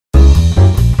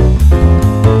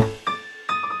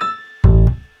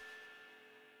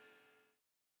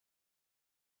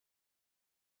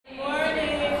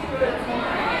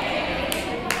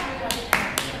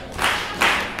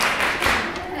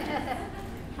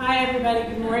Hi everybody,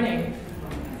 good morning.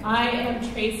 I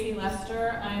am Tracy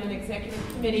Lester. I'm an executive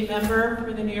committee member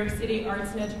for the New York City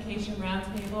Arts and Education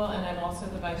Roundtable, and I'm also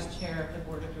the vice chair of the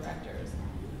board of directors.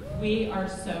 We are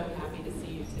so happy to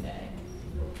see you today.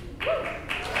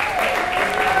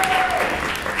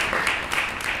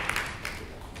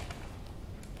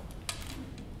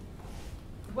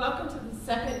 Welcome to the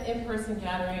second in-person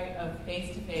gathering of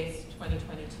Face to Face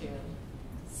 2022.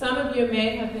 Some of you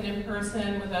may have been in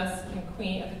person with us at the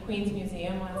Queen's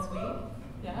Museum last week.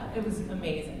 Yeah, it was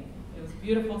amazing. It was a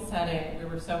beautiful setting. We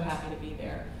were so happy to be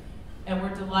there. And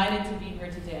we're delighted to be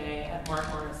here today at Mark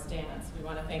Morris Dance. We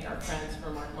want to thank our friends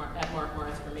at Mark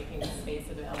Morris for making this space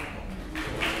available.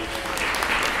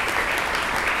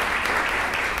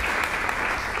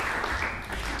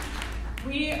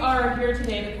 We are here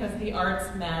today because the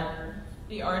arts matter.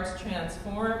 The arts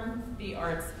transform, the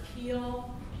arts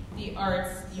heal, the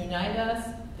arts unite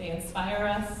us, they inspire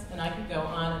us, and I could go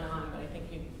on, but I think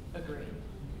you'd agree.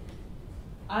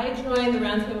 I joined the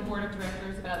Roundtable Board of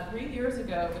Directors about 3 years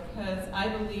ago because I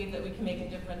believe that we can make a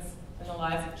difference in the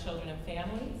lives of children and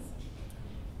families,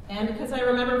 and because I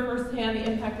remember firsthand the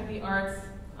impact of the arts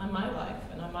on my life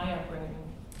and on my upbringing.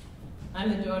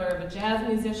 I'm the daughter of a jazz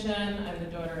musician, I'm the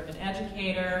daughter of an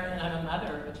educator, and I'm a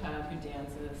mother of a child who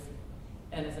dances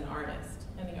and is an artist,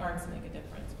 and the arts make a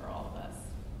difference for all of us.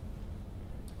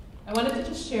 I wanted to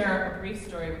just share a brief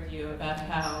story with you about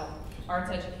how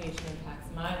arts education impacts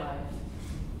my life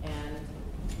and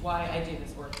why I do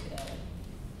this work today.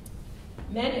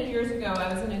 Many years ago,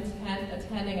 I was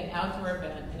attending an outdoor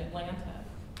event in Atlanta.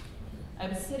 I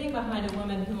was sitting behind a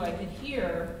woman who I could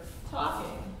hear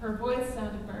talking. Her voice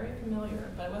sounded very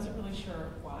familiar, but I wasn't really sure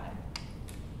why.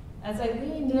 As I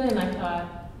leaned in, I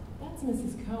thought, that's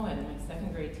Mrs. Cohen, my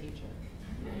second grade teacher.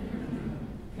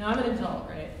 Now I'm an adult,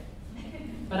 right?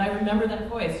 But I remember that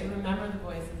voice. You remember the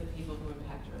voices of people who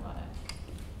impact your life.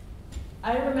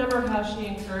 I remember how she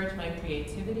encouraged my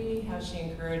creativity, how she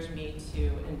encouraged me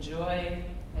to enjoy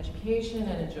education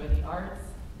and enjoy the arts.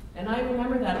 And I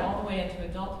remember that all the way into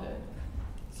adulthood.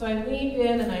 So I leaned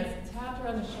in and I tapped her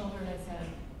on the shoulder and I said,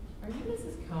 "Are you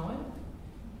Mrs. Cohen?"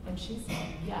 And she said,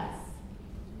 "Yes."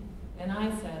 And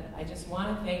I said, "I just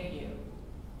want to thank you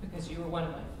because you were one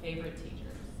of my favorite teachers."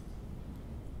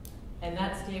 And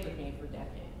that stayed with me for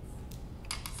decades.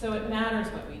 So it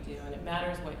matters what we do, and it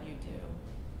matters what you do.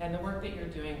 And the work that you're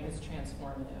doing is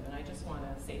transformative, and I just want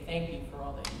to say thank you for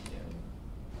all that you do.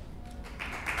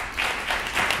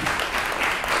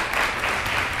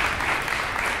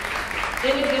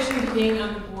 In addition to being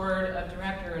on the board of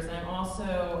directors, I'm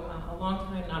also a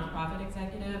longtime nonprofit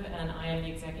executive, and I am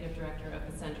the executive director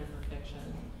of the Center for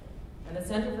Fiction. And the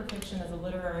Center for Fiction is a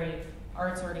literary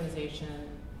arts organization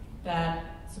that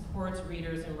supports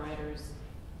readers and writers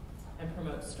and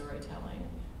promotes storytelling.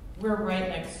 We're right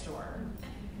next door.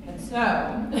 And so,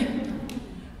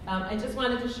 I just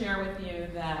wanted to share with you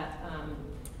that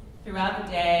throughout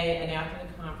the day and after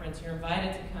the conference, you're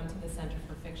invited to come to the Center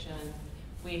for Fiction.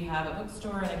 We have a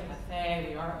bookstore and a cafe.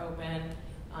 We are open.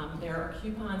 There are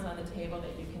coupons on the table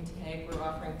that you can take. We're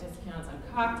offering discounts on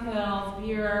cocktails,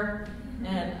 beer,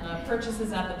 and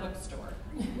purchases at the bookstore.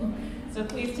 So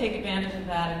please take advantage of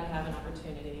that if you have an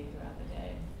opportunity throughout the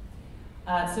day.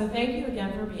 So thank you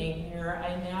again for being here.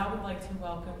 I now would like to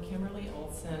welcome Kimberly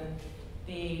Olson,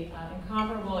 the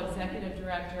incomparable executive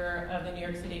director of the New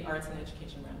York City Arts and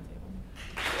Education Roundtable.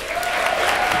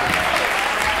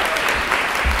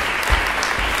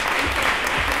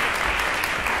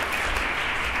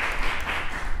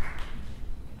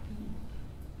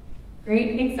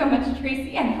 Great, thanks so much,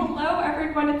 Tracy, and hello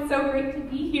everyone, it's so great to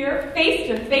be here, face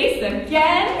to face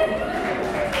again.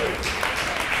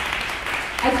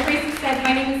 As Tracy said,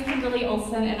 my name is Kimberly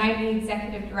Olson, and I'm the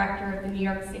Executive Director of the New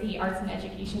York City Arts and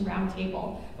Education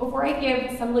Roundtable. Before I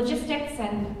give some logistics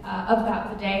and about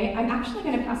the day, I'm actually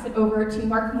going to pass it over to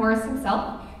Mark Morris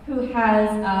himself, who has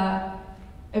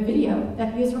a video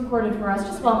that he has recorded for us,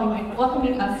 just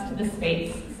welcoming us to the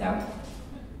space. So,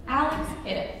 Alex,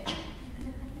 hit it.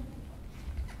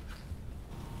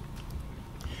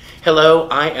 Hello,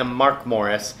 I am Mark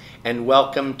Morris, and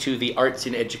welcome to the Arts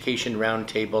and Education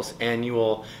Roundtable's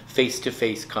annual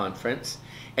face-to-face conference,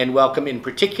 and welcome in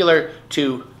particular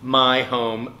to my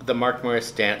home, the Mark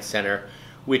Morris Dance Center,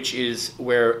 which is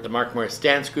where the Mark Morris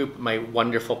Dance Group, my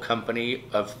wonderful company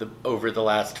of over the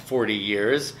last 40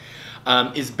 years,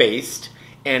 is based.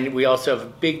 And we also have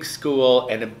a big school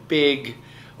and a big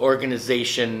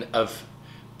organization of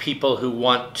people who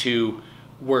want to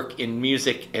work in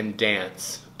music and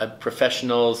dance.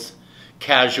 Professionals,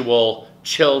 casual,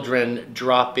 children,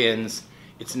 drop-ins.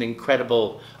 It's an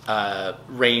incredible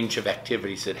range of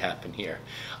activities that happen here.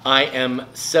 I am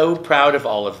so proud of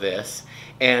all of this,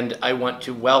 and I want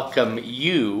to welcome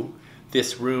you,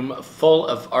 this room full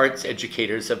of arts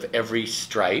educators of every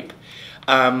stripe,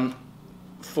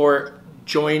 for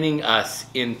joining us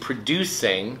in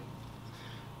producing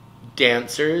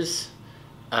dancers,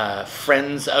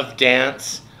 friends of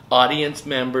dance, audience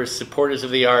members, supporters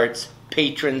of the arts,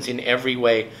 patrons in every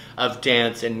way of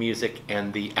dance and music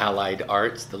and the allied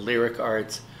arts, the lyric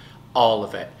arts, all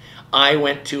of it. I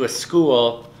went to a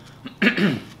school,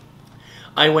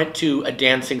 I went to a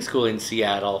dancing school in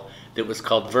Seattle that was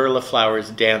called Verla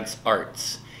Flowers Dance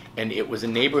Arts. And it was a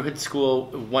neighborhood school,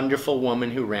 a wonderful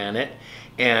woman who ran it.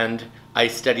 And I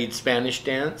studied Spanish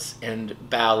dance and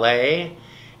ballet.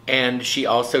 And she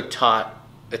also taught,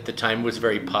 at the time was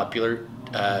very popular,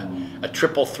 a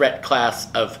triple threat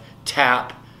class of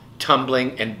tap,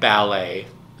 tumbling, and ballet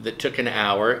that took an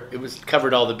hour. It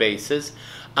covered all the bases.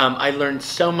 I learned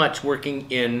so much working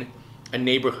in a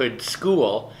neighborhood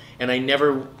school, and I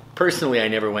never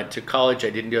went to college. I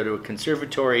didn't go to a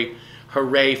conservatory.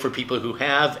 Hooray for people who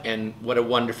have, and what a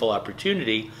wonderful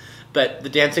opportunity. But the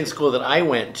dancing school that I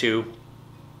went to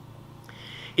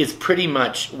is pretty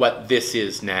much what this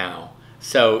is now.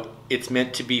 So it's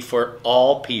meant to be for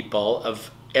all people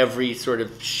of every sort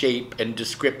of shape and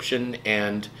description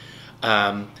and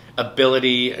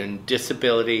ability and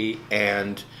disability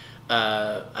and,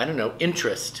 I don't know,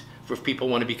 interest. For if people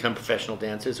want to become professional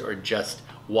dancers or just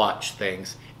watch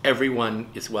things, everyone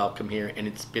is welcome here, and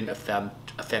it's been a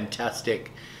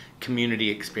fantastic community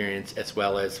experience as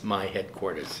well as my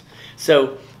headquarters.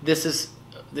 So this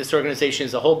organization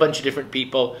is a whole bunch of different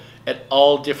people at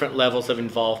all different levels of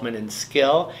involvement and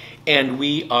skill, and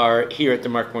we are here at the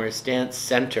Mark Morris Dance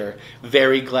Center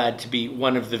very glad to be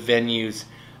one of the venues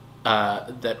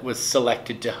that was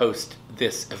selected to host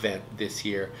this event this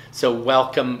year. So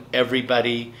welcome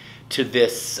everybody to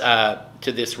this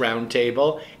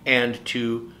roundtable and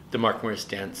to the Mark Morris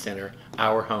Dance Center,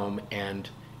 our home, and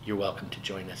you're welcome to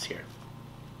join us here.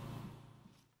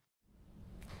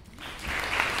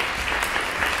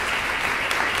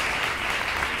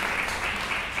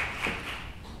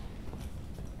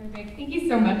 Perfect. Thank you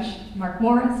so much, Mark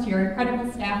Morris, to your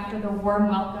incredible staff for the warm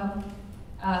welcome.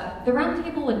 The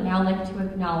Roundtable would now like to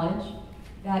acknowledge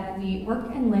that we work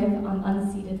and live on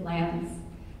unceded lands.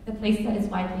 The place that is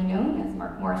widely known as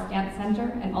Mark Morris Dance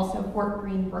Center and also Fort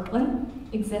Greene, Brooklyn,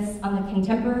 exists on the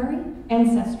contemporary,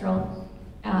 ancestral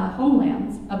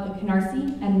homelands of the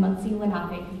Canarsie and Munsee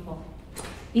Lenape people.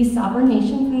 These sovereign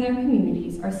nations and their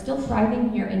communities are still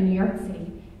thriving here in New York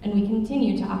City, and we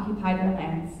continue to occupy their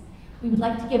lands. We would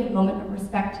like to give a moment of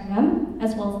respect to them,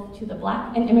 as well as to the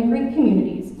Black and immigrant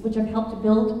communities which have helped to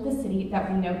build the city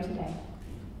that we know today.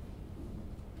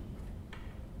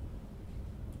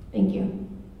 Thank you.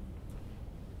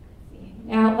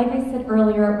 Now, like I said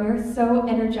earlier, we're so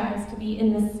energized to be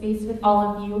in this space with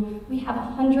all of you. We have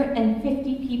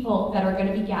 150 people that are going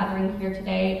to be gathering here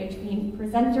today between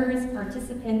presenters,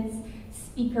 participants,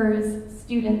 speakers,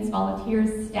 students,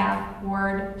 volunteers, staff,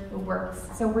 board, the works.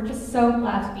 So we're just so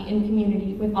glad to be in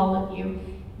community with all of you.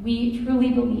 We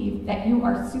truly believe that you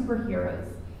are superheroes.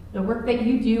 The work that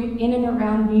you do in and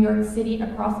around New York City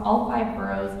across all 5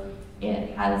 boroughs,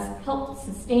 it has helped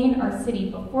sustain our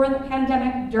city before the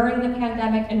pandemic, during the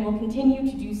pandemic, and will continue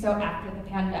to do so after the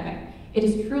pandemic. It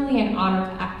is truly an honor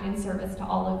to act in service to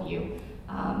all of you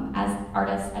as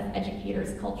artists, as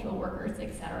educators, cultural workers,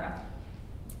 etc.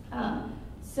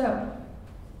 So,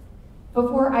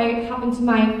 before I hop into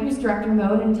my cruise director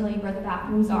mode and tell you where the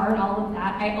bathrooms are and all of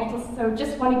that, I also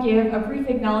just want to give a brief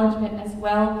acknowledgement as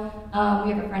well.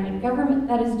 We have a friend in government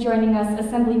that is joining us,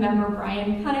 Assembly Member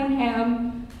Brian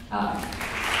Cunningham.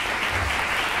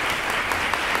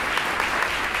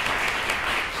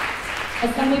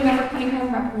 Assemblymember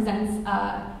Cunningham represents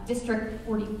District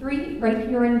 43 right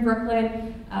here in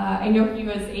Brooklyn. I know he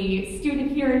was a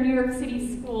student here in New York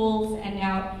City schools, and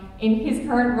now in his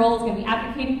current role is going to be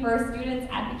advocating for our students,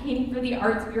 advocating for the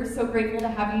arts. We are so grateful to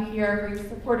have you here, for your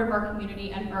support of our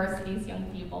community and for our city's young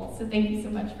people. So thank you so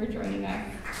much for joining us.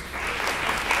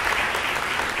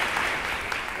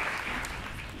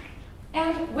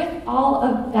 And with all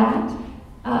of that,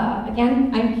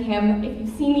 again, I'm Kim. If you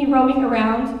see me roaming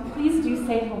around, please do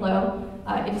say hello.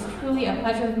 It is truly a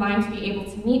pleasure of mine to be able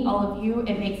to meet all of you.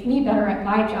 It makes me better at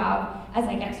my job as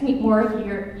I get to meet more of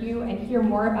you and hear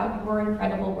more about your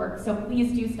incredible work. So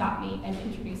please do stop me and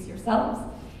introduce yourselves.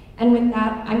 And with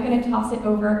that, I'm going to toss it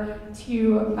over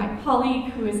to my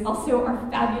colleague, who is also our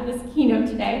fabulous keynote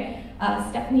today,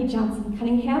 Stephanie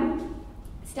Johnson-Cunningham.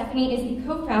 Stephanie is the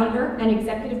co-founder and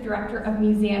executive director of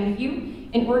Museum Hue,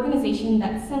 an organization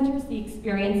that centers the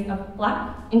experience of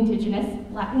Black, Indigenous,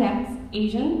 Latinx,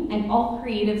 Asian, and all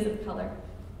creatives of color.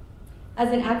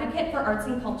 As an advocate for arts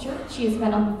and culture, she has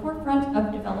been on the forefront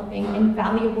of developing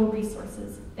invaluable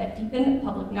resources that deepen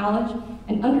public knowledge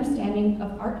and understanding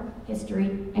of art, history,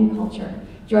 and culture.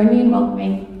 Join me in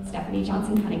welcoming Stephanie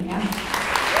Johnson-Cunningham.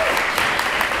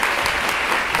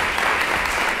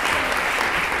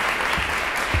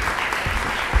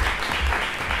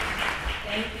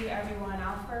 Thank you, everyone.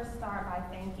 I'll first start by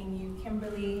thanking you,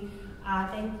 Kimberly,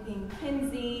 thanking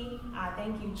Kinsey,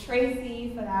 thank you,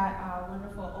 Tracy, for that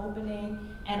wonderful opening,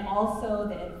 and also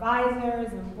the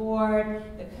advisors and board,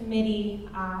 the committee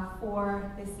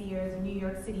for this year's New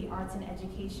York City Arts and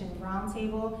Education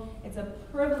Roundtable. It's a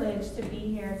privilege to be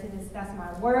here to discuss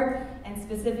my work, and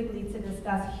specifically to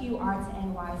discuss HueArts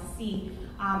NYC,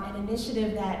 an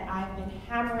initiative that I've been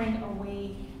hammering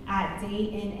away at day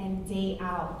in and day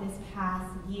out this past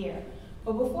year.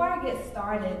 But before I get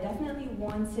started, definitely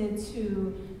wanted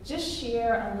to just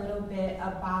share a little bit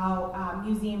about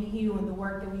Museum Hue and the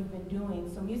work that we've been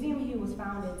doing. So Museum Hue was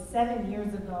founded 7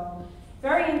 years ago,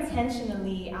 very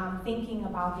intentionally thinking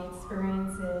about the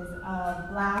experiences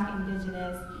of Black,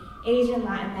 Indigenous, Asian,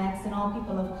 Latinx, and all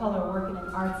people of color working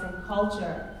in arts and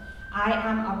culture. I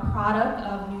am a product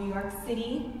of New York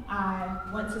City. I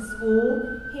went to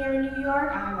school here in New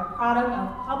York. I'm a product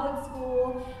of public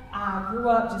school. Grew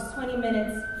up just 20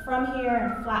 minutes from here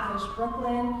in Flatbush,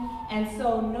 Brooklyn. And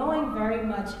so knowing very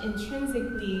much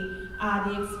intrinsically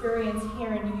the experience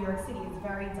here in New York City is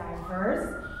very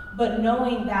diverse, but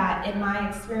knowing that in my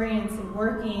experience in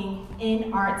working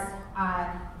in arts,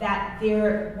 that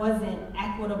there wasn't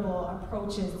equitable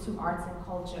approaches to arts and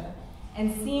culture.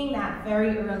 And seeing that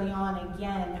very early on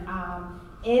again,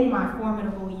 in my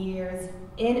formidable years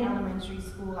in elementary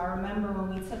school, I remember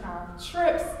when we took our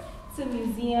trips to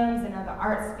museums and other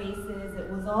art spaces, it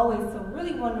was always some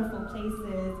really wonderful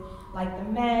places like the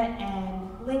Met and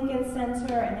Lincoln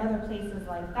Center and other places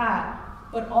like that,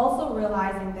 but also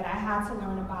realizing that I had to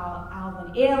learn about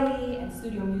Alvin Ailey and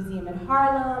Studio Museum in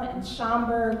Harlem and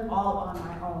Schomburg all on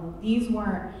my own. These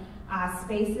weren't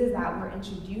spaces that were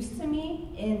introduced to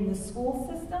me in the school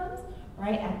systems,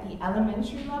 right, at the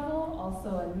elementary level,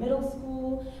 also in middle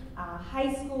school,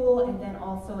 high school, and then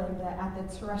also at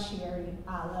the tertiary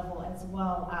level as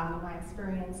well, in my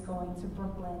experience going to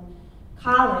Brooklyn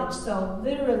College. So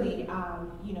literally,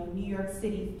 New York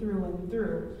City through and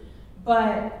through.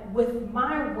 But with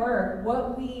my work,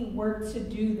 what we worked to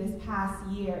do this past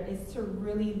year is to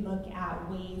really look at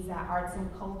ways that arts and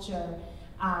culture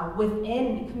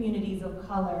within communities of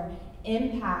color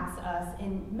impacts us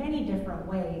in many different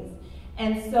ways.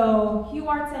 And so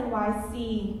HueArts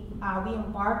NYC, we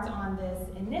embarked on this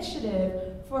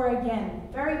initiative for, again,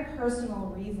 very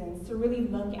personal reasons, to really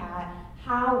look at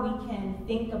how we can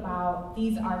think about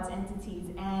these arts entities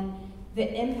and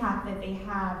the impact that they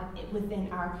have within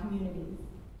our communities.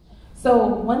 So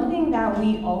one thing that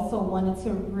we also wanted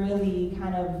to really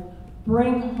kind of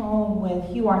bring home with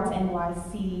HueArts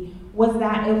NYC was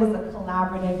that it was a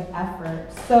collaborative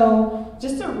effort. So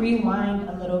just to rewind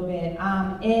a little bit,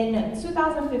 in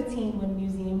 2015 when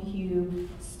Museum Hue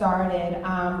started,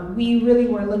 we really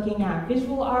were looking at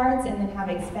visual arts and then have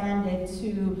expanded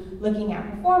to looking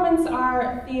at performance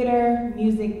art, theater,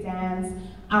 music, dance.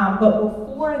 But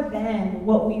before then,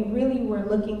 what we really were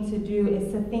looking to do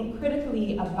is to think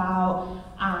critically about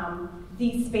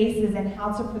these spaces and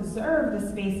how to preserve the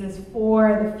spaces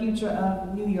for the future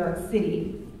of New York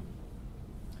City.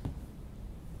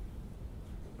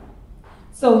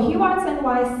 So HueArts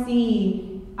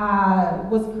NYC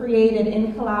was created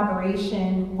in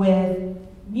collaboration with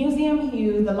Museum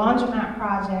Hue, the Laundromat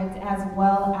Project, as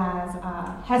well as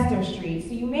Hester Street.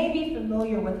 So you may be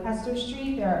familiar with Hester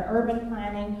Street. They're an urban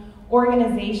planning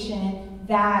organization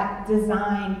that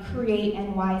designed Create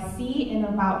NYC in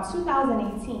about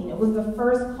 2018. It was the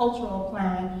first cultural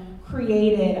plan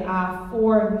created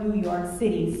for New York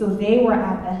City. So they were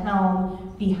at the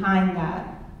helm behind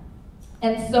that.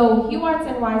 And so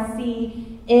HueArts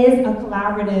NYC is a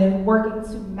collaborative working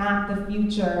to map the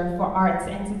future for arts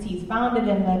entities founded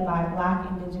and led by Black,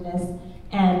 Indigenous,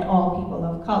 and all people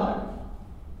of color.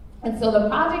 And so the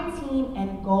project team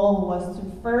and goal was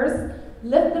to first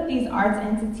lift up these arts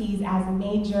entities as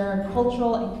major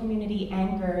cultural and community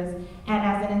anchors and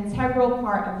as an integral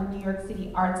part of the New York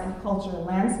City arts and culture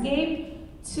landscape.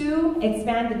 2,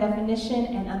 expand the definition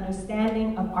and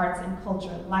understanding of arts and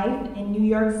culture life in New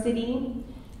York City.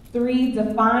 3,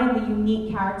 define the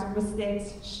unique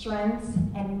characteristics, strengths,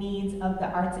 and needs of the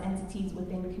arts entities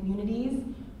within communities.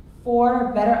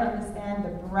 4, better understand the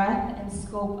breadth and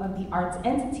scope of the arts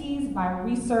entities by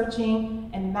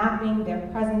researching and mapping their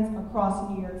presence across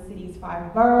New York City's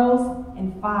 5 boroughs.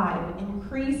 And 5,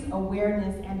 increase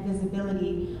awareness and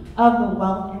visibility of the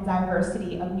wealth and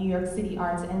diversity of New York City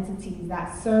arts entities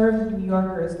that serve New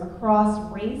Yorkers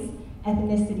across race,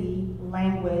 ethnicity,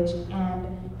 language,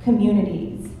 and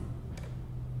communities.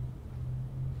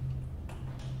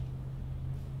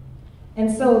 And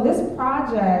so this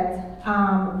project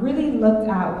really looked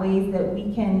at ways that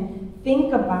we can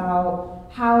think about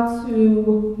how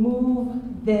to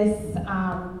move this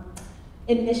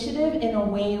initiative in a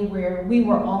way where we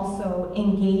were also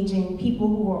engaging people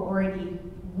who were already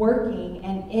working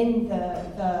and in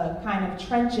the kind of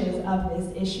trenches of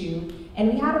this issue.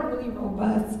 And we had a really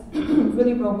robust,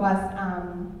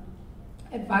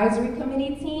 advisory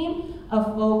committee team of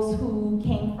folks who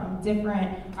came from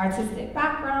different artistic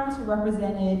backgrounds, who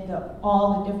represented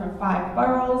all the different 5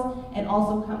 boroughs, and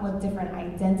also come with different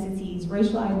identities,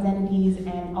 racial identities,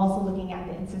 and also looking at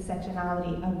the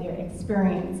intersectionality of their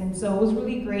experience. And so it was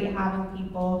really great having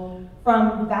people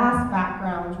from vast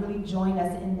backgrounds really join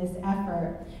us in this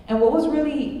effort. And what was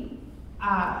really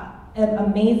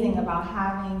amazing about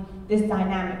having this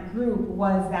dynamic group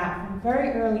was that from very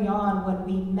early on when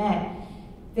we met,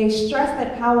 they stressed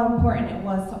that how important it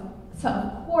was to,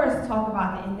 of course, talk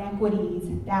about the inequities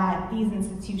that these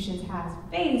institutions have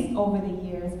faced over the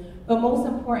years, but most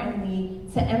importantly,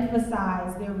 to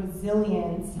emphasize their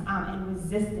resilience and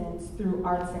resistance through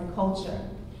arts and culture.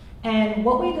 And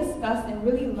what we discussed and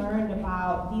really learned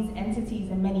about these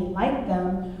entities and many like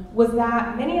them was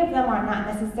that many of them are not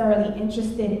necessarily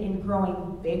interested in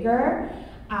growing bigger,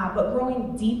 but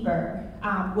growing deeper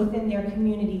within their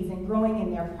communities and growing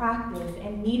in their practice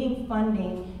and needing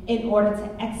funding in order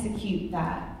to execute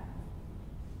that.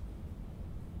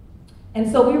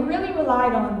 And so we really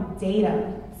relied on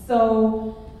data.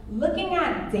 So looking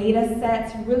at data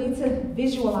sets really to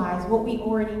visualize what we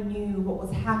already knew, what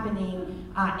was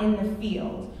happening in the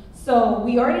field. So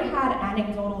we already had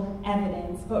anecdotal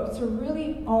evidence, but to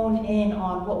really hone in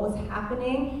on what was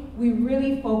happening, we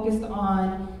really focused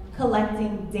on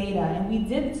collecting data, and we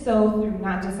did so through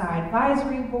not just our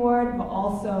advisory board, but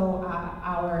also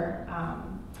our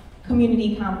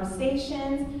community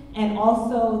conversations, and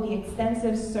also the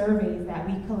extensive surveys that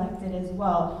we collected as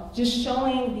well, just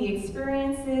showing the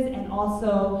experiences and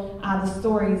also the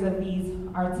stories of these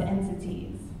arts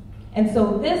entities. And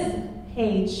so this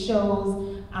page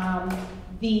shows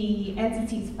the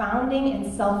entity's founding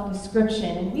and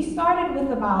self-description. And we started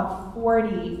with about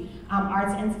 40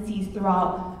 arts entities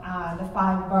throughout the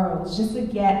 5 boroughs, just to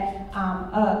get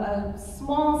a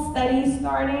small study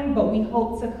starting, but we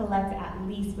hope to collect at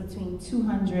least between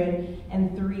 200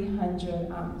 and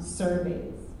 300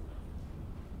 surveys.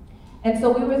 And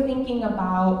so we were thinking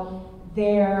about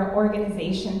their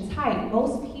organization type.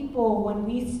 Most people, when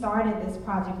we started this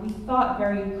project, we thought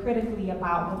very critically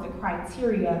about what the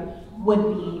criteria would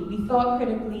be. We thought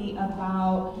critically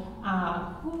about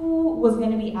who was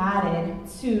going to be added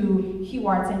to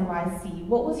HueArts NYC.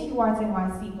 What was HueArts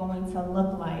NYC going to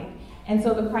look like? And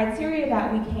so the criteria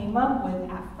that we came up with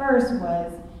at first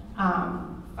was,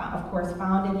 of course,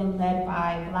 founded and led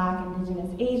by Black, Indigenous,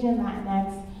 Asian,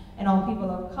 Latinx, and all people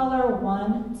of color.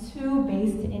 1, 2,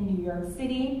 based in New York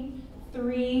City.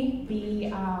 3,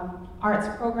 be arts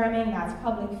programming that's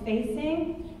public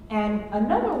facing. And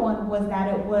another one was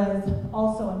that it was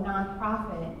also a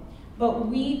nonprofit. But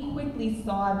we quickly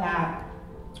saw that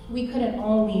we couldn't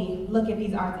only look at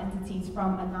these arts entities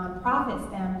from a nonprofit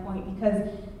standpoint, because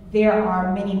there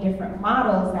are many different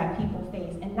models that people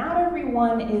face. And not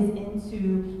everyone is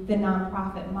into the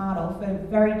nonprofit model for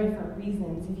very different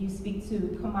reasons. If you speak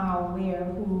to Kamal Ware,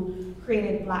 who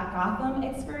created Black Gotham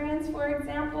Experience, for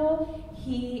example,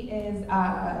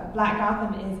 Black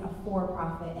Gotham is a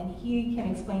for-profit, and he can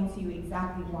explain to you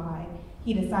exactly why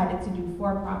he decided to do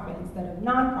for-profit instead of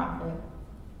nonprofit.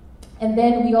 And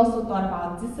then we also thought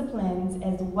about disciplines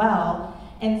as well.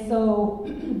 And so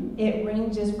it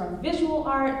ranges from visual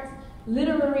arts,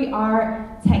 literary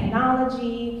art,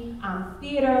 technology,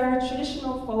 theater,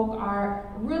 traditional folk art,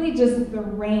 really just the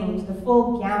range, the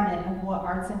full gamut of what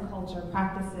arts and culture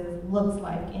practices looks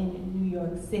like in New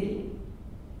York City.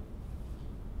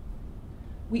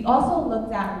 We also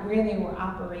looked at where they were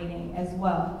operating as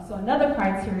well. So another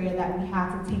criteria that we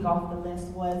had to take off the list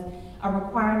was a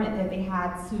requirement that they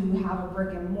had to have a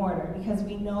brick and mortar, because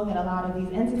we know that a lot of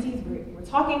these entities, we're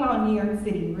talking about New York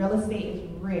City, real estate is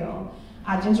real.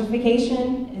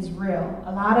 Gentrification is real.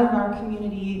 A lot of our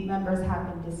community members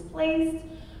have been displaced.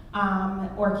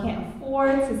 or can't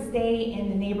afford to stay in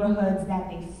the neighborhoods that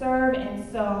they serve. And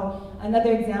so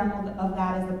another example of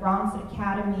that is the Bronx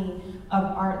Academy of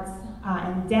Arts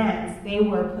and Dance. They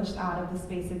were pushed out of the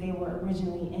space that they were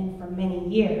originally in for many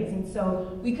years. And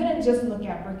so we couldn't just look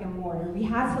at brick and mortar. We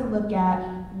had to look at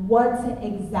what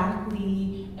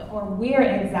exactly or where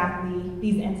exactly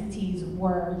these entities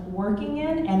were working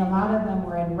in, and a lot of them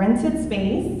were in rented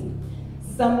space.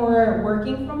 Some were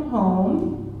working from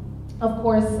home. Of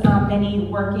course, many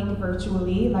working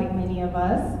virtually, like many of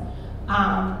us.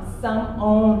 Some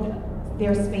owned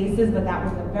their spaces, but that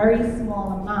was a very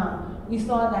small amount. We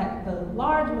saw that the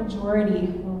large majority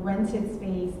were rented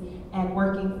space and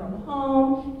working from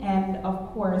home, and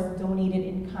of course, donated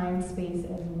in-kind space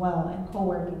as well, and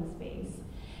co-working space.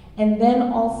 And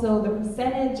then also the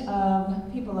percentage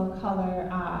of people of color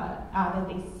that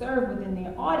they serve within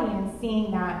their audience,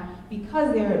 seeing that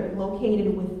because they're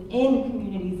located within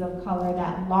communities of color,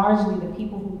 that largely the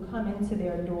people who come into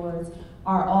their doors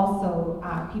are also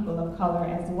people of color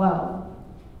as well.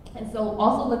 And so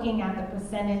also looking at the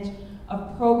percentage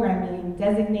of programming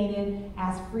designated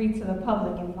as free to the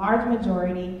public, in large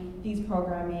majority, these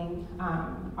programming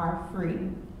are free.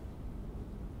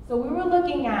 So we were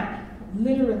looking at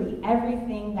literally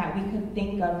everything that we could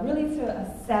think of, really to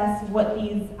assess what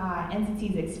these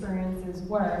entities' experiences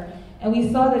were. And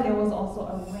we saw that there was also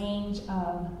a range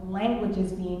of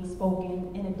languages being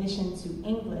spoken in addition to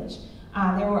English.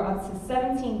 There were up to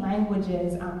 17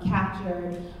 languages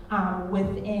captured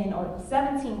within, or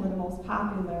 17 were the most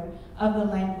popular of the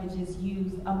languages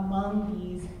used among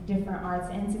these different arts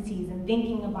entities, and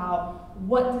thinking about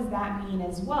what does that mean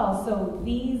as well. So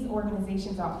these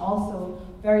organizations are also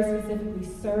very specifically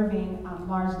serving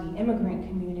largely immigrant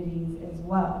communities as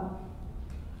well.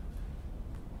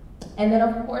 And then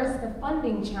of course the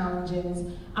funding challenges.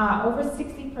 Over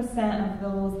 60% of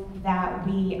those that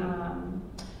we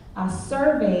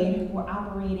surveyed were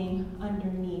operating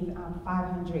underneath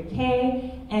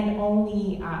 500K, and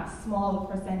only a small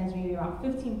percentage, maybe about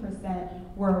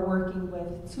 15%, were working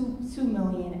with 2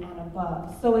 million and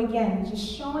above. So again, just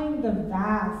showing the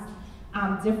vast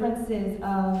differences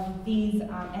of these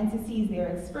entities, their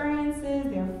experiences,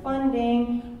 their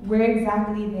funding, where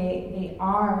exactly they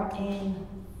are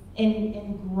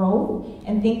in growth,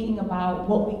 and thinking about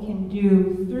what we can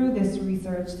do through this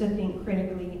research to think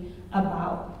critically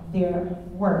about their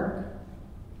work.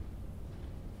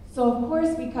 So of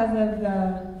course, because of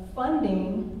the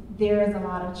funding, there is a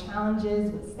lot of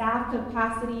challenges with staff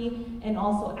capacity and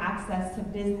also access to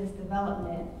business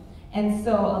development. And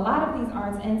so a lot of these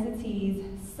arts entities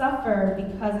suffer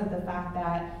because of the fact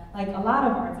that, like a lot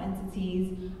of arts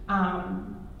entities,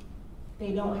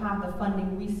 they don't have the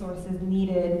funding resources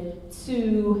needed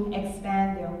to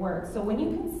expand their work. So when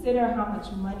you consider how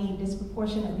much money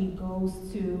disproportionately goes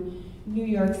to New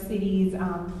York City's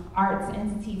arts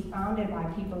entities founded by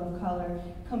people of color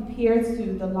compared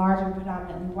to the larger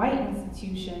predominantly white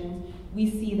institutions, we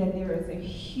see that there is a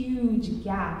huge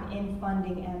gap in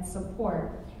funding and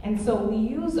support. And so we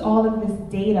use all of this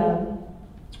data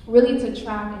really to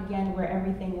track, again, where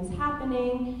everything is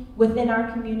happening within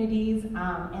our communities,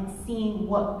 and seeing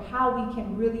how we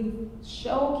can really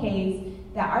showcase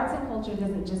that arts and culture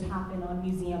doesn't just happen on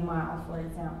Museum Mile, for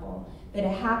example, that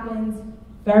it happens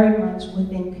very much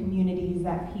within communities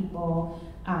that people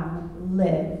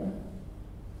live.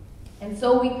 And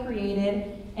so we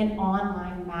created an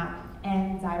online map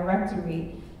and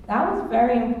directory. That was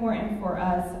very important for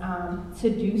us to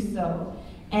do so.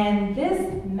 And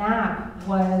this map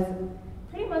was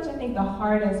pretty much, I think, the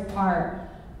hardest part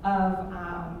of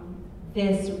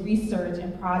this research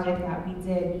and project that we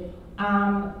did.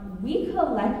 We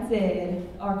collected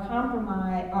or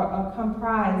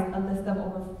comprised a list of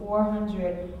over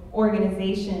 400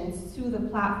 organizations to the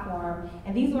platform,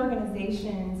 and these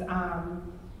organizations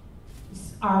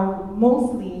are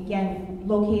mostly, again,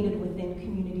 located within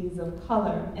communities of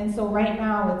color. And so right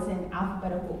now it's in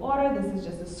alphabetical order. This is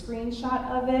just a screenshot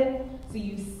of it. So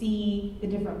you see the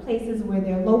different places where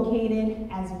they're located,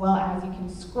 as well as you can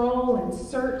scroll and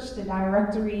search the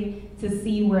directory to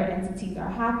see where entities are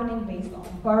happening based on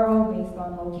borough, based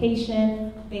on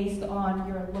location, based on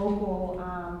your local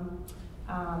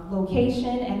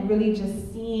location, and really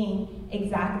just seeing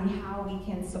exactly how we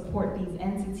can support these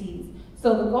entities.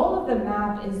 So the goal of the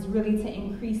map is really to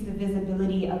increase the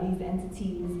visibility of these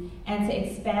entities and to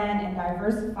expand and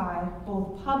diversify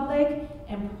both public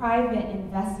and private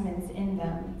investments in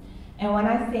them. And when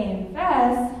I say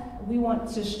invest, we want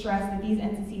to stress that these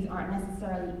entities aren't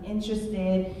necessarily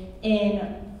interested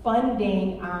in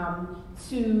funding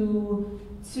to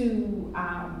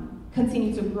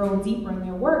continue to grow deeper in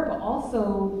their work, but also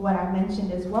what I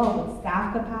mentioned as well with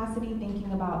staff capacity,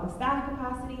 thinking about the staff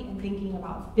capacity and thinking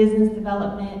about business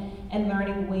development and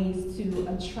learning ways to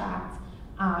attract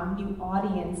new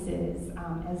audiences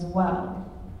as well.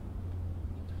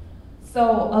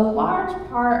 So a large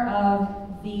part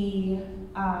of the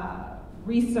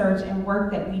research and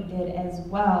work that we did as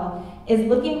well is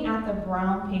looking at the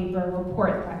brown paper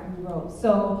report that we wrote.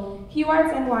 So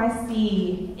HueArts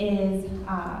NYC is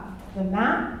the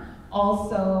map,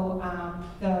 also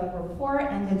the report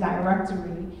and the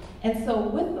directory. And so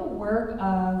with the work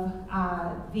of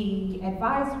the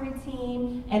advisory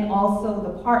team and also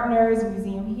the partners,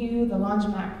 Museum Hue, the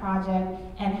Laundromat Project,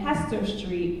 and Hester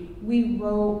Street, we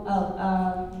wrote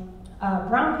a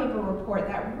brown paper report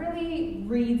that really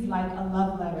reads like a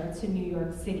love letter to New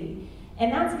York City.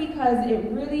 And that's because it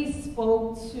really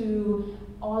spoke to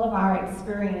all of our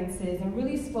experiences and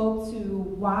really spoke to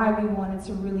why we wanted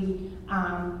to really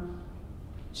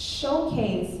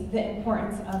showcase the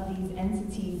importance of these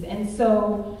entities. And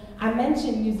so I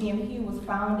mentioned Museum Hue was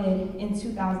founded in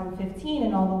 2015,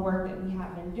 and all the work that we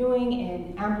have been doing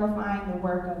in amplifying the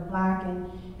work of Black and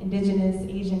Indigenous,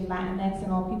 Asian, Latinx,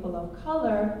 and all people of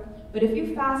color. But if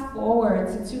you fast forward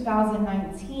to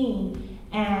 2019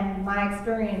 and my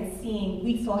experience seeing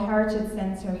Weeksville Heritage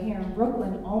Center here in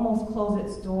Brooklyn almost close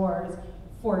its doors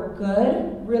for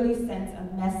good really sent a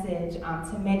message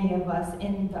to many of us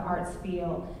in the arts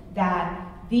field that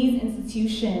these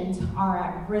institutions are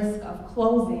at risk of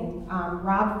closing.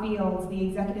 Rob Fields, the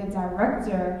executive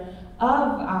director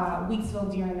of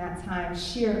Weeksville during that time,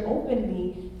 shared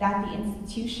openly that the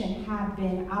institution had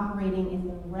been operating in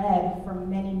the red for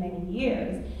many, many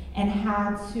years and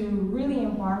had to really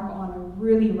embark on a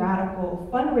really radical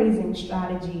fundraising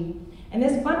strategy. And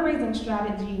this fundraising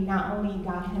strategy not only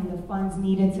got him the funds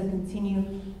needed to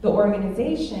continue the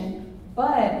organization,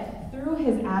 but through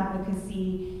his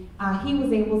advocacy, he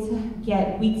was able to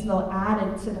get Weeksville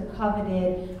added to the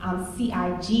coveted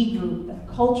CIG group,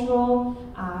 the Cultural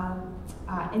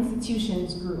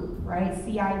Institutions Group, right?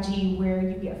 CIG, where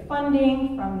you get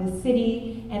funding from the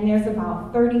city, and there's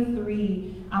about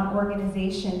 33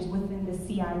 organizations within the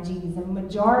CIGs. The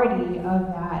majority of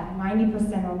that,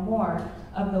 90% or more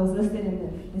of those listed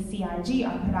in the CIG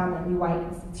are predominantly white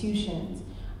institutions.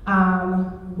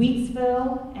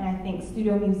 Weeksville and I think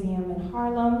Studio Museum in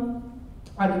Harlem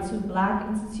are the two Black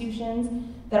institutions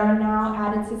that are now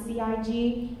added to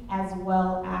CIG, as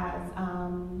well as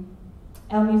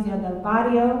El Museo del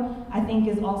Barrio, I think,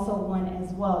 is also one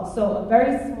as well. So a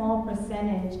very small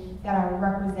percentage that are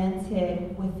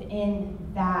represented within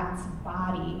that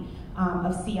body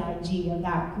of CIG, of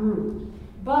that group.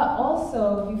 But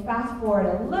also, if you fast forward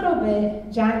a little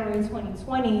bit, January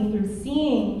 2020, through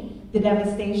seeing the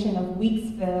devastation of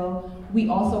Weeksville, we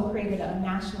also created a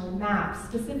national map,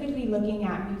 specifically looking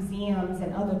at museums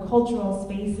and other cultural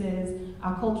spaces,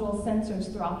 cultural centers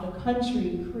throughout the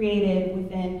country created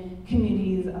within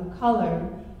communities of color.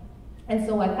 And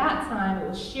so at that time, it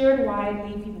was shared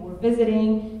widely. People were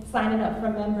visiting, signing up for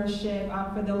membership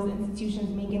for those institutions,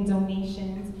 making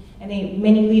donations. And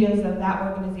many leaders of that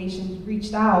organization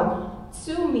reached out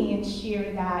to me and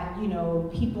shared that, you know,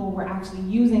 people were actually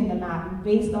using the map. And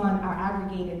based on our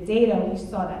aggregated data, we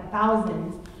saw that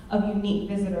thousands of unique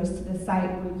visitors to the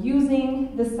site were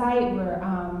using the site, were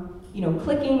you know,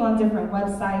 clicking on different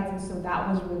websites, and so that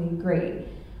was really great.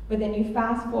 But then you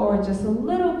fast forward just a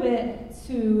little bit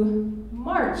to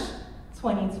March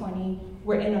 2020,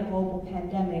 we're in a global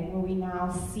pandemic where we now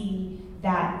see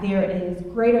that there is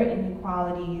greater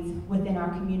inequalities within our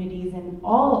communities, and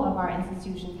all of our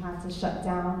institutions had to shut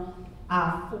down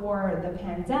for the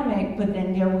pandemic, but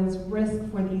then there was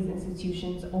risk for these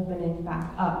institutions opening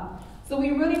back up. So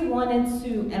we really wanted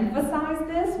to emphasize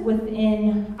this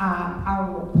within our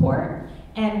report,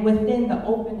 and within the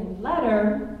opening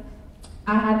letter,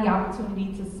 I had the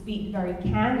opportunity to speak very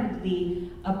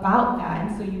candidly about that.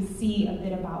 And so you see a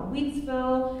bit about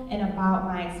Weeksville and about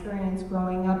my experience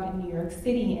growing up in New York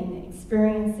City and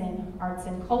experiencing arts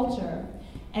and culture.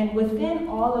 And within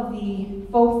all of the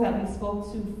folks that we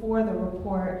spoke to for the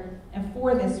report and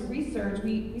for this research,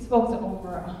 we spoke to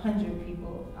over 100 people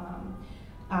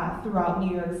throughout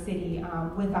New York City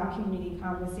with our community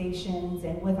conversations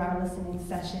and with our listening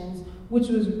sessions, which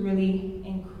was really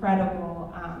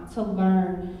incredible to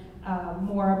learn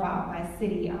more about my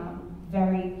city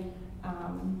very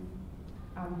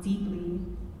deeply.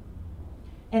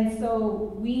 And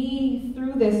so we,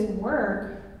 through this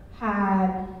work,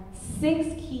 had 6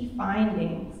 key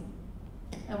findings.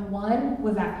 And one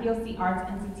was that POC arts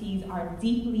entities are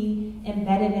deeply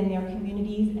embedded in their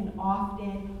communities and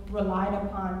often relied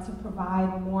upon to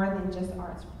provide more than just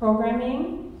arts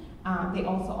programming. They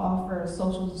also offer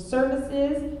social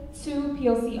services. Two,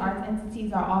 POC arts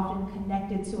entities are often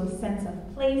connected to a sense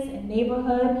of place and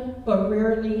neighborhood, but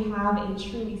rarely have a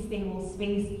truly stable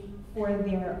space for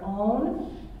their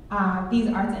own. These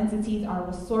arts entities are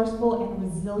resourceful and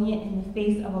resilient in the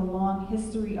face of a long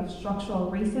history of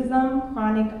structural racism,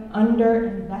 chronic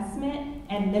underinvestment,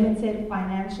 and limited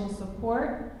financial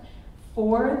support.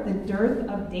 Four, the dearth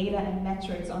of data and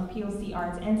metrics on POC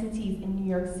arts entities in New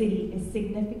York City is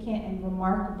significant and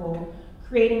remarkable,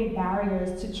 creating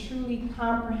barriers to truly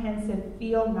comprehensive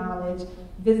field knowledge,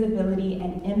 visibility,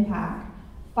 and impact.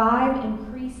 Five,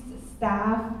 increased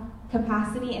staff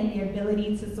capacity and the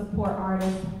ability to support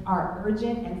artists are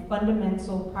urgent and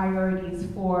fundamental priorities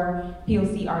for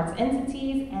POC arts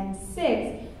entities. And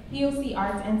six, POC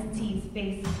arts entities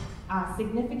face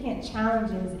significant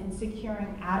challenges in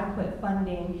securing adequate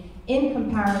funding in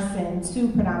comparison to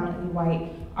predominantly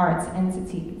white arts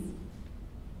entities.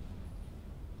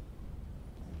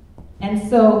 And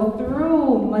so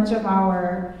through much of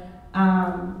our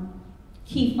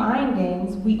key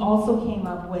findings, we also came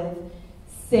up with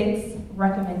 6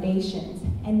 recommendations.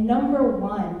 And number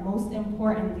one, most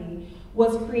importantly,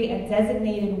 was create a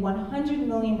designated $100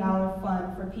 million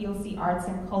fund for POC arts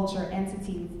and culture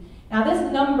entities. Now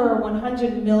this number,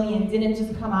 100 million, didn't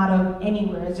just come out of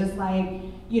anywhere. It's just like,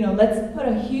 you know, let's put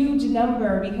a huge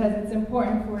number because it's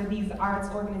important for these arts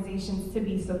organizations to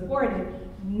be supported.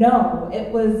 No,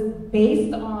 it was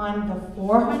based on the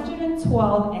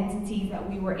 412 entities that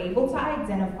we were able to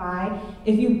identify.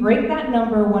 If you break that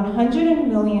number, 100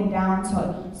 million down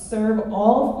to serve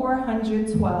all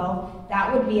 412,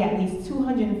 that would be at least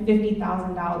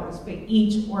 $250,000 for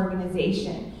each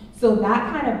organization. So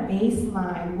that kind of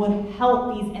baseline would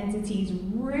help these entities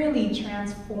really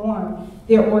transform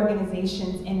their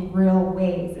organizations in real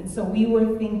ways. And so we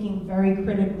were thinking very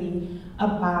critically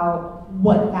about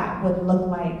what that would look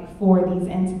like for these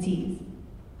entities.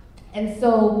 And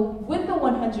so with the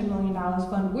 $100 million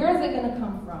fund, where is it going to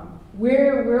come from?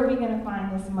 Where are we going to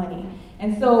find this money?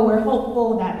 And so we're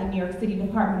hopeful that the New York City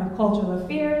Department of Cultural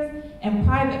Affairs and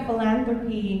private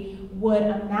philanthropy would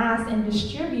amass and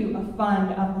distribute a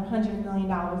fund of $100 million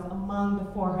among the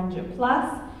 400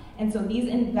 plus. And so these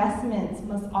investments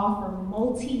must offer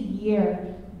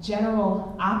multi-year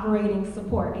general operating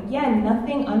support. Again,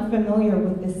 nothing unfamiliar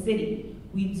with the city.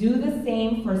 We do the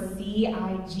same for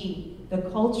CIG, the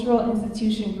cultural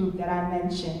institution group that I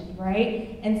mentioned,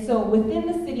 right? And so within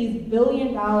the city's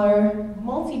billion-dollar,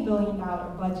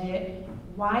 multi-billion-dollar budget,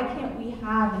 why can't we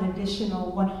have an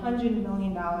additional $100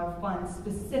 million fund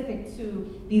specific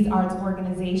to these arts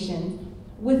organizations?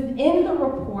 Within the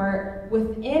report,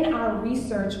 within our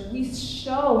research, we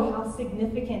show how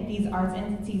significant these arts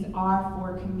entities are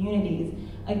for communities.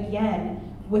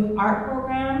 Again, with art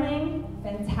programming,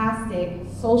 fantastic.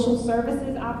 Social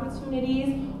services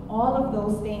opportunities, all of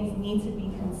those things need to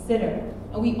be considered.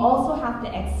 And we also have to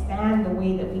expand the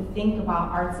way that we think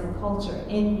about arts and culture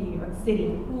in New York City.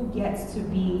 Who gets to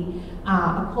be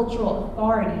a cultural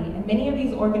authority? And many of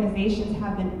these organizations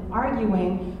have been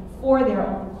arguing for their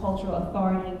own cultural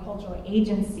authority and cultural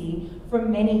agency for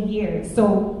many years. So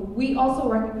we also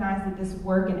recognize that this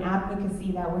work and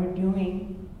advocacy that we're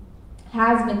doing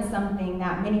has been something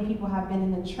that many people have been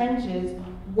in the trenches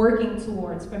working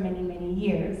towards for many, many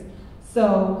years.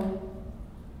 So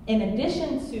in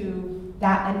addition to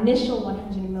that initial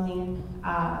 $100 million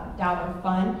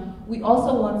fund, we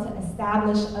also want to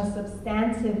establish a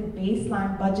substantive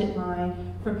baseline budget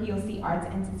line for POC arts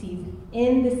entities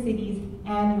in the city's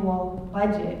annual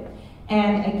budget.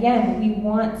 And again, we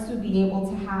want to be able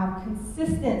to have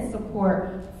consistent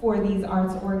support for these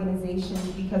arts organizations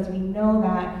because we know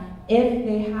that if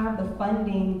they have the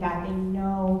funding that they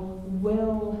know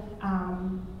will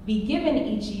be given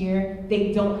each year,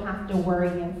 they don't have to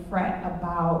worry and fret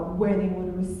about where they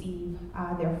would receive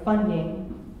their funding.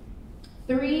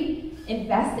 3,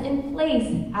 invest in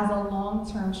place as a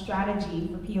long-term strategy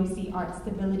for POC art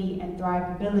stability and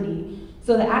thrivability.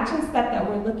 So the action step that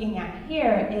we're looking at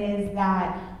here is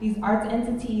that these arts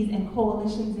entities and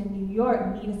coalitions in New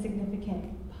York need a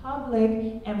significant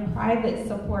public and private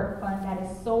support fund that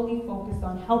is solely focused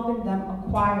on helping them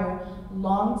acquire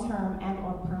long-term and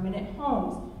or permanent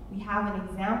homes. We have an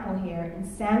example here. In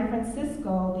San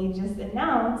Francisco, they just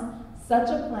announced such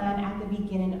a plan at the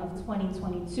beginning of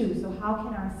 2022. So how can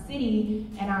our city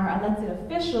and our elected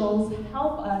officials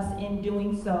help us in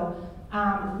doing so?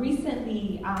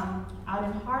 Recently, out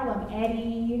in Harlem,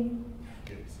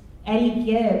 Eddie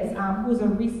Gibbs, who's a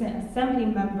recent assembly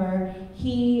member,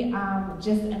 he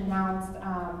just announced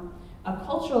a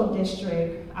cultural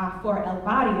district for El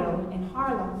Barrio in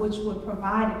Harlem, which would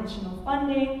provide additional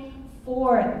funding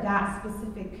for that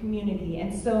specific community.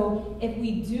 And so if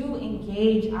we do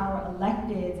engage our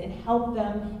electeds and help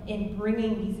them in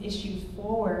bringing these issues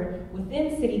forward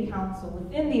within City Council,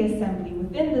 within the Assembly,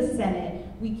 within the Senate,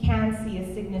 we can see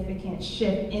a significant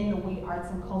shift in the way arts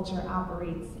and culture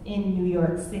operates in New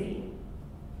York City.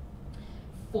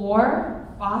 4,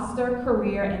 foster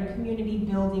career and community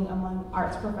building among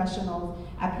arts professionals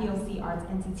at POC arts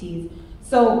entities.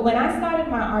 So when I started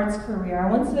my arts career,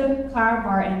 I went to Clara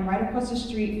Barton, right across the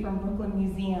street from Brooklyn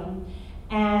Museum,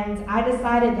 and I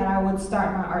decided that I would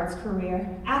start my arts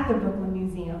career at the Brooklyn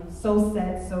Museum. So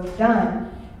said, so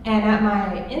done. And at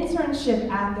my internship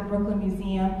at the Brooklyn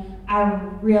Museum, I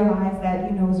realized that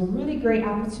it was a really great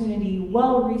opportunity,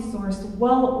 well-resourced,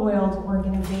 well-oiled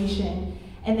organization.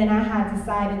 And then I had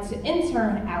decided to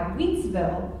intern at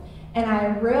Wheatsville. And I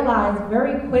realized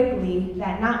very quickly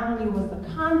that not only was the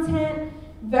content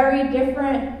very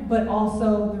different, but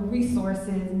also the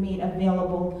resources made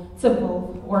available to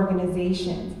both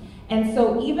organizations. And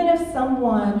so even if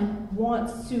someone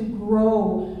wants to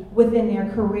grow within their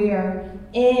career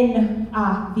in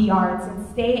the arts and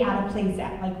stay at a place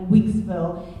like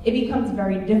Wheatsville, it becomes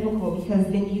very difficult because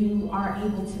then you aren't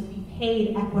able to be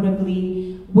paid equitably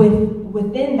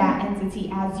within that entity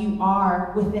as you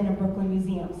are within a Brooklyn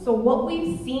Museum. So what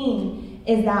we've seen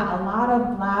is that a lot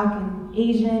of Black and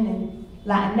Asian and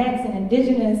Latinx and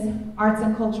Indigenous arts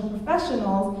and culture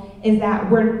professionals is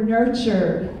that we're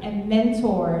nurtured and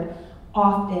mentored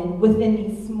often within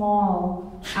these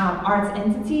small arts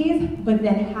entities, but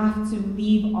then have to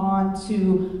leave on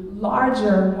to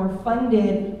larger, more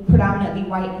funded, predominantly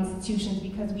white institutions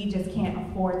because we just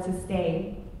can't afford to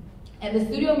stay. And the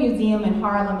Studio Museum in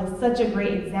Harlem is such a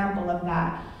great example of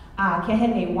that.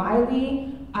 Kehinde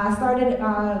Wiley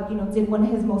did one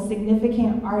of his most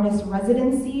significant artist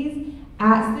residencies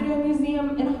at Studio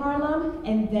Museum in Harlem,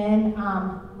 and then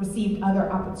received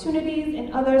other opportunities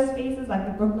in other spaces like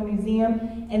the Brooklyn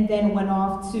Museum, and then went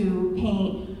off to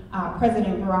paint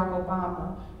President Barack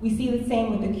Obama. We see the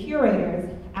same with the curators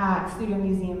at Studio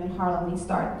Museum in Harlem. They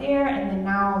start there, and then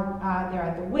now they're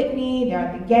at the Whitney, they're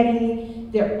at the Getty,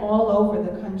 they're all over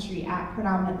the country at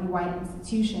predominantly white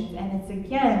institutions. And it's,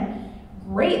 again,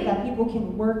 great that people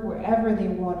can work wherever they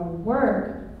want to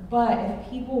work, but if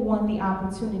people want the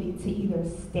opportunity to either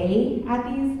stay at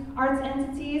these arts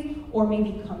entities or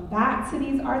maybe come back to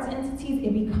these arts entities,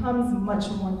 it becomes much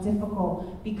more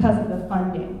difficult because of the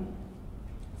funding.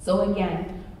 So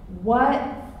again, what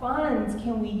funds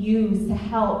can we use to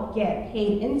help get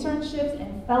paid internships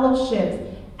and fellowships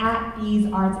at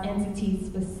these arts entities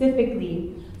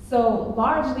specifically? So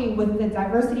largely with the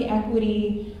diversity,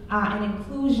 equity, and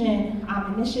inclusion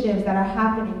initiatives that are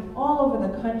happening all over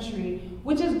the country,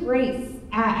 which is great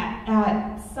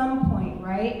at some point,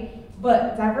 right?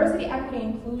 But diversity, equity,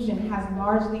 and inclusion has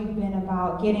largely been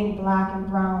about getting Black and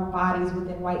brown bodies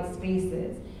within white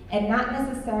spaces and not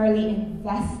necessarily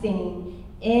investing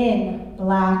in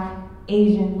Black,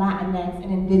 Asian, Latinx,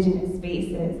 and Indigenous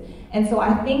spaces. And so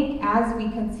I think as we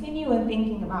continue in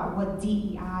thinking about what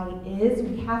DEI is,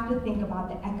 we have to think about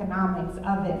the economics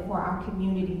of it for our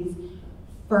communities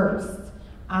first.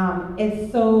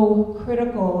 It's so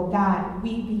critical that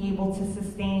we be able to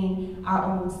sustain our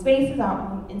own spaces, our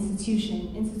own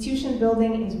institution. Institution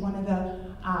building is one of the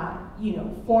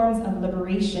forms of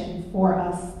liberation for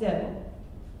us still.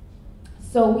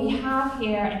 So we have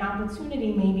here an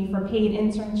opportunity maybe for paid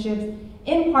internships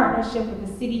in partnership with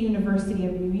the City University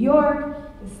of New York,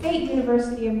 the State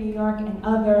University of New York, and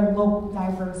other local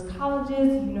diverse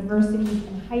colleges, universities,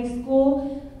 and high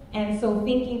school. And so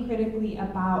thinking critically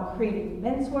about creating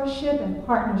mentorship and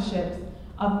partnerships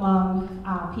among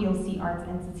POC arts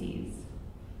entities.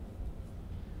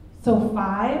 So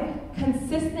 5,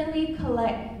 consistently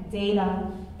collect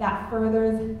data that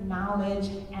furthers knowledge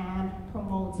and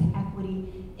promotes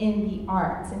equity in the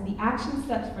arts. And the action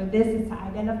steps for this is to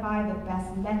identify the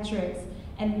best metrics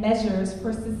and measures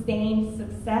for sustained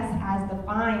success as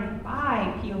defined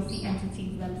by POC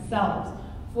entities themselves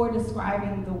for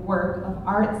describing the work of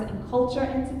arts and culture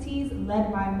entities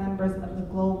led by members of the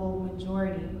global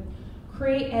majority.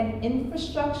 Create an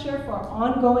infrastructure for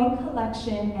ongoing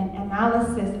collection and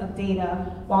analysis of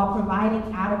data while providing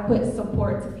adequate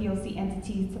support to POC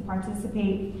entities to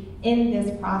participate in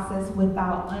this process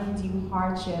without undue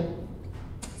hardship.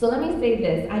 So let me say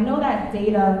this. I know that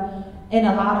data in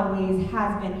a lot of ways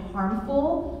has been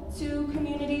harmful to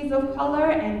communities of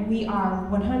color, and we are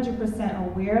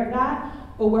 100% aware of that.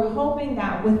 but we're hoping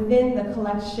that within the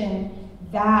collection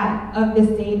of this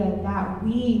data that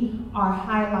we are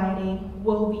highlighting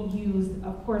will be used,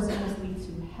 of course, mostly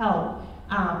to help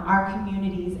our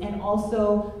communities, and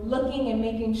also looking and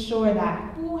making sure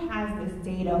that who has this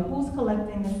data, who's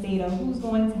collecting this data, who's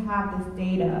going to have this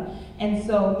data, and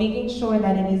so making sure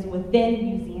that it is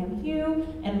within Museum Hue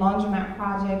and Laundromat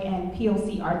Project and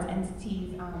POC arts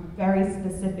entities very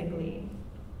specifically.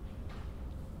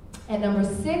 And number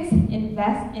 6,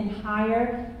 invest in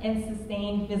higher and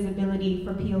sustained visibility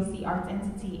for POC arts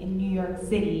entity in New York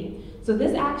City. So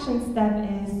this action step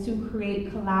is to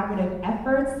create collaborative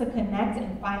efforts to connect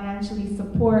and financially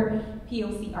support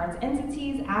POC arts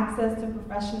entities, access to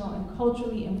professional and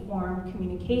culturally informed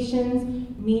communications,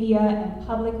 media and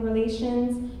public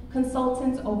relations,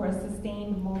 consultants over a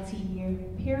sustained multi-year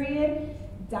period,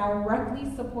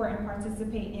 directly support and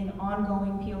participate in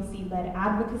ongoing POC-led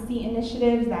advocacy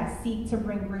initiatives that seek to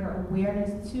bring greater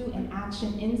awareness to and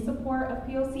action in support of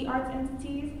POC arts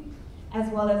entities,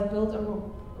 as well as build a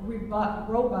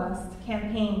robust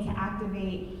campaign to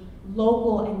activate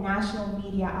local and national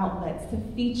media outlets to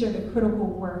feature the critical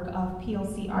work of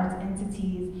POC arts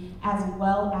entities, as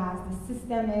well as the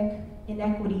systemic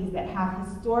inequities that have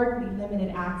historically limited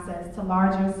access to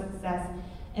larger success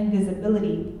and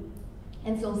visibility.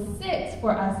 And so 6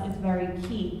 for us is very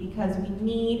key because we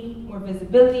need more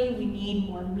visibility, we need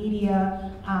more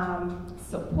media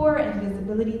support and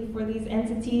visibility for these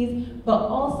entities, but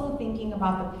also thinking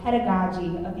about the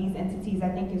pedagogy of these entities I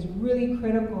think is really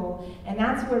critical, and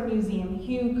that's where Museum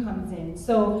Hue comes in.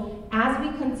 So as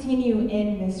we continue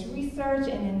in this research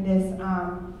and in this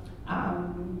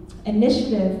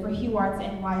initiative for HueArts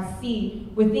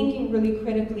NYC, we're thinking really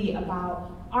critically about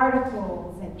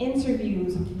articles and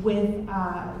interviews with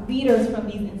leaders from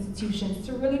these institutions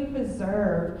to really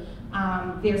preserve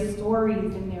their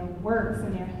stories and their works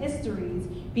and their histories,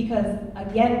 because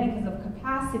again, because of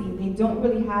capacity, they don't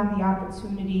really have the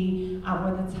opportunity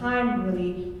or the time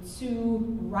really to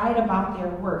write about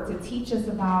their work, to teach us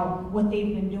about what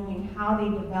they've been doing, how they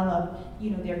develop,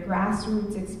 their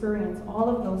grassroots experience. All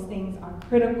of those things are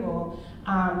critical.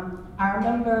 I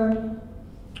remember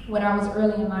when I was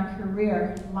early in my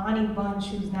career, Lonnie Bunch,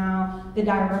 who's now the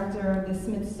director of the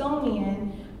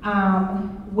Smithsonian,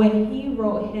 when he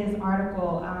wrote his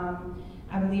article,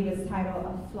 I believe it's titled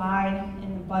 "A Fly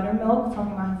in the Buttermilk,"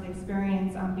 talking about his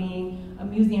experience being a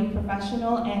museum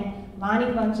professional. And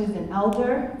Lonnie Bunch is an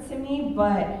elder to me,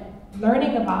 but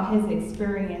learning about his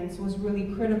experience was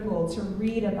really critical to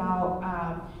read about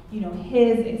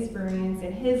his experience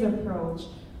and his approach.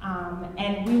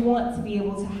 And we want to be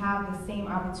able to have the same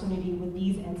opportunity with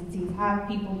these entities, have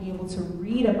people be able to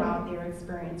read about their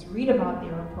experience, read about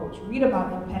their approach, read about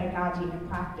their pedagogy and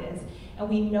practice. And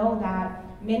we know that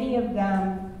many of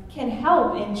them can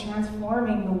help in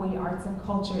transforming the way arts and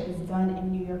culture is done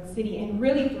in New York City and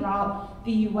really throughout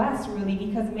the US, really,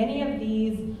 because many of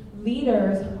these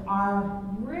leaders are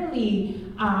really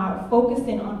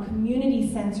focusing on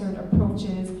community-centered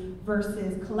approaches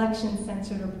versus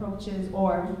collection-centered approaches,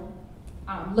 or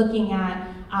looking at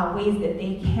ways that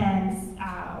they can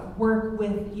work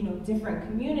with different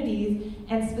communities,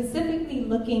 and specifically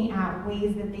looking at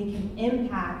ways that they can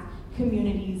impact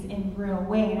communities in a real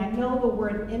way. And I know the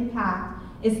word impact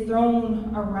is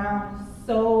thrown around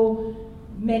so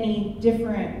many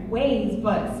different ways,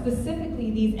 but specifically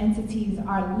these entities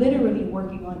are literally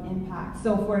working on impact.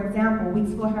 So for example,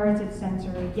 Weeksville Heritage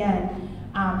Center, again,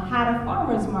 had a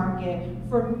farmer's market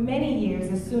for many years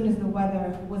as soon as the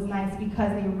weather was nice,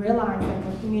 because they realized that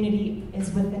the community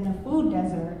is within a food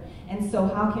desert. And so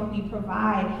how can we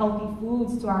provide healthy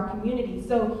foods to our community?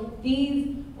 So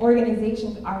these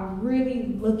organizations are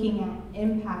really looking at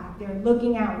impact. They're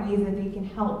looking at ways that they can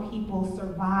help people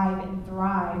survive and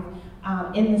thrive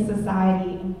in the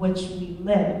society in which we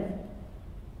live.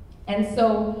 And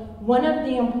so one of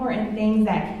the important things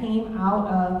that came out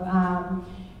of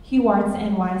HueArts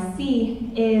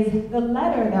NYC is the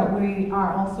letter that we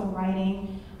are also writing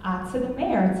to the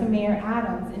mayor, to Mayor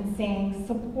Adams, and saying,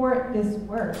 support this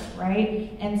work,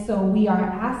 right? And so we are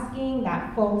asking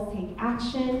that folks take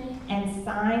action and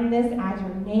sign this, add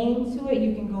your name to it.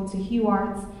 You can go to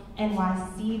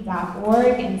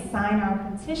HueArtsNYC.org and sign our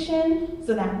petition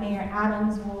so that Mayor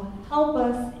Adams will help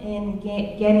us in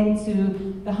getting to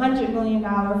the $100 million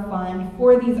fund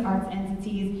for these arts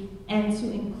entities, and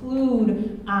to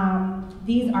include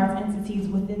these arts entities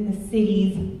within the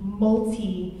city's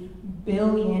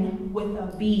multi-billion, with a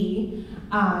B,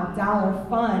 dollar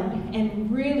fund,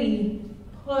 and really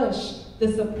push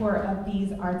the support of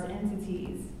these arts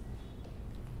entities.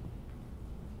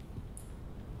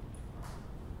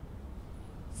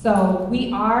 So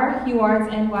we are HueArts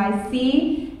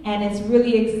NYC, and it's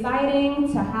really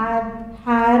exciting to have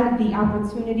had the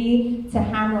opportunity to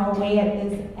hammer away at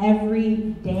this every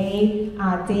day,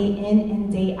 day in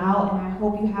and day out, and I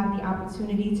hope you have the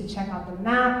opportunity to check out the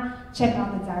map, check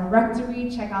out the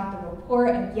directory, check out the report.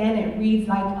 Again, it reads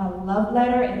like a love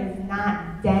letter. It is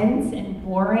not dense and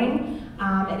boring.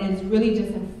 It is really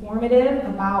just informative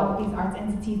about what these arts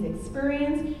entities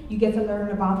experience. You get to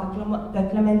learn about the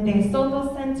Clemente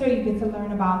Soto Center. You get to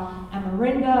learn about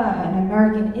Amarinda, an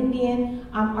American Indian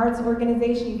arts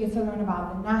organization. You get to learn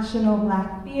about the National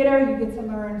Black Theater. You get to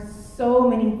learn so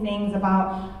many things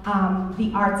about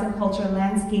the arts and culture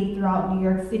landscape throughout New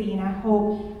York City, and I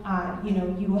hope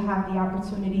you will have the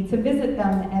opportunity to visit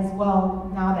them as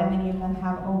well now that many of them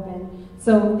have opened.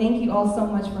 So thank you all so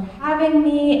much for having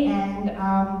me, and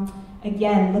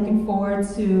again, looking forward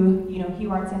to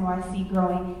HueArts NYC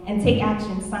growing. And take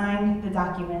action, sign the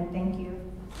document. Thank you.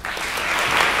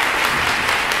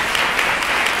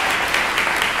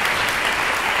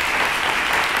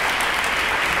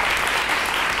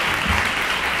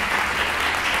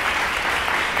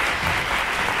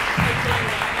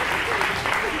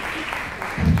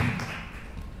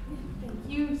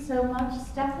 So much,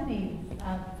 Stephanie,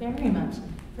 very much,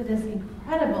 for this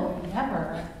incredible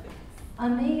endeavor.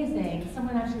 Amazing.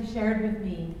 Someone actually shared with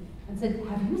me and said,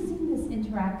 have you seen this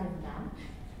interactive map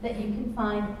that you can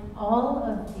find all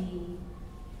of the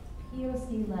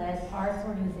POC-led arts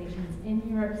organizations in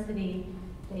New York City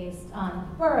based on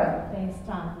borough, based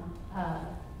on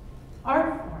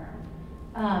art form.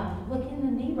 Look in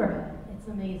the neighborhood. It's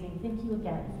amazing. Thank you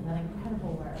again for that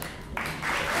incredible work.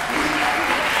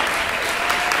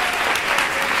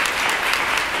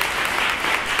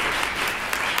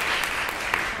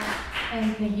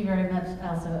 And thank you very much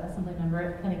also,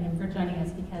 Assemblymember Cunningham, for joining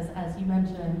us, because as you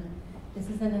mentioned, this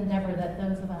is an endeavor that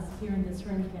those of us here in this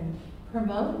room can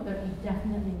promote, but we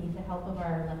definitely need the help of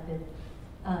our elected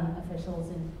officials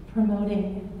in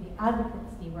promoting the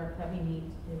advocacy work that we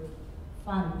need to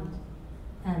fund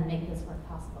and make this work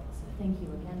possible. So thank you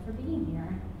again for being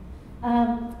here.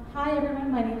 Hi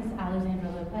everyone, my name is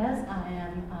Alexandra Lopez. I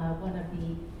am one of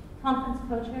the conference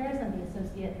co-chairs and the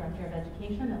Associate Director of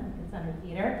Education at Lincoln Center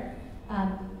Theater.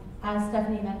 As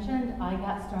Stephanie mentioned, I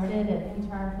got started at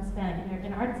Inter Hispanic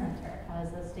American Arts Center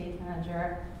as a stage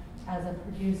manager, as a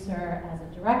producer, as a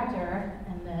director,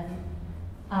 and then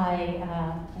I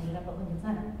ended up at Lincoln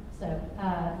Center. So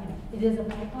it is a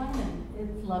pipeline, and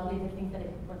it's lovely to think that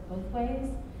it can work both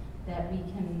ways, that we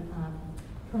can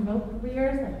promote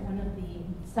careers, like one of the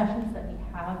sessions that we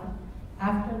have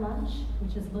after lunch,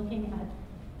 which is looking at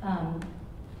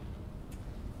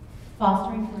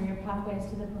fostering career pathways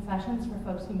to the professions for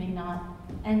folks who may not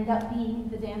end up being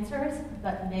the dancers,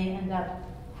 but may end up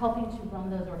helping to run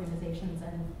those organizations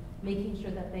and making sure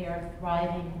that they are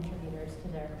thriving contributors to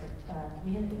their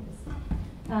communities.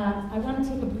 I want to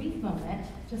take a brief moment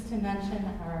just to mention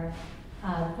our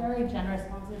very generous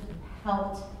sponsors who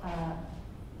helped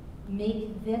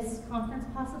make this conference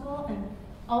possible. And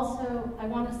also, I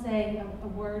want to say a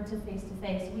word to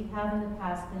Face-to-Face. We have in the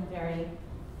past been very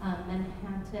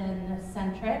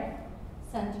Manhattan-centered.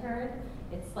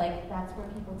 It's like that's where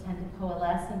people tend to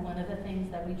coalesce, and one of the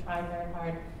things that we try very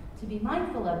hard to be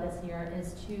mindful of this year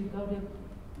is to go to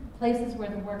places where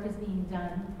the work is being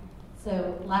done.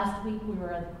 So last week we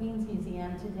were at the Queens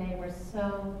Museum. Today we're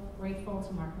so grateful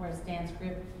to Mark Morris Dance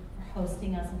Group for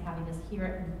hosting us and having us here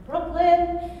in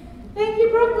Brooklyn. Thank you,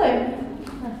 Brooklyn.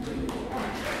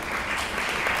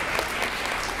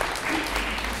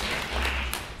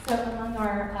 So among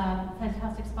our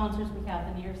fantastic sponsors, we have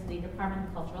the New York City Department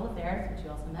of Cultural Affairs, which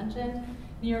you also mentioned,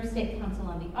 New York State Council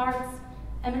on the Arts,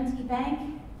 M&T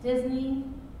Bank, Disney,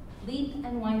 LEAP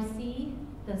NYC,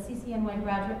 the CCNY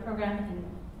graduate program in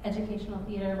educational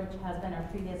theater, which has been our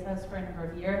previous host for a number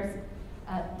of years,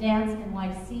 Dance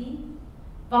NYC,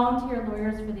 Volunteer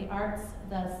Lawyers for the Arts,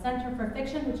 the Center for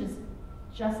Fiction, which is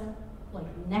just like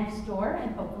next door,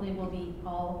 and hopefully we'll be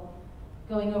all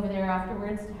going over there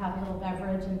afterwards to have a little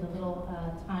beverage and a little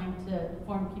time to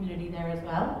form community there as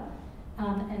well,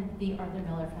 and the Arthur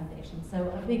Miller Foundation.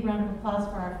 So a big round of applause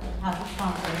for our fantastic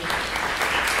sponsors.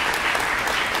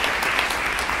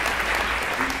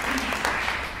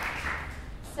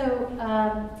 So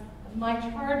my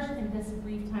charge in this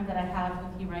brief time that I have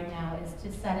with you right now is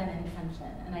to set an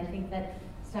intention, and I think that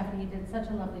Stephanie did such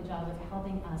a lovely job of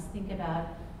helping us think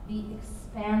about the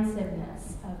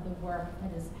expansiveness of the work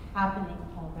that is happening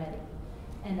already.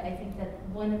 And I think that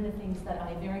one of the things that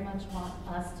I very much want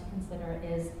us to consider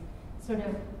is sort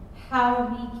of how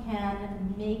we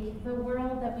can make the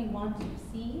world that we want to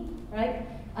see, right,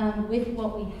 with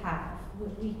what we have,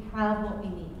 we have what we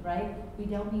need, right? We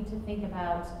don't need to think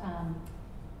about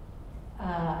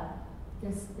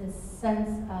this sense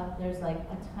of there's like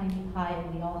a tiny pie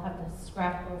and we all have to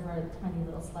scrap over a tiny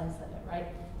little slice of it, right?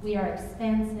 We are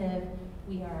expansive,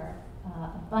 we are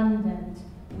abundant,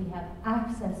 we have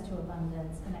access to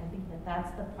abundance, and I think that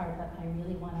that's the part that I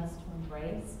really want us to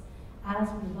embrace as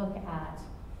we look at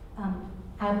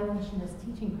abolitionist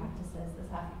teaching practices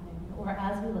this afternoon, or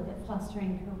as we look at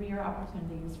fostering career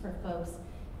opportunities for folks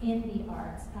in the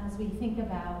arts, as we think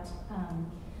about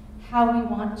how we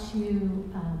want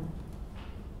to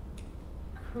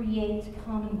create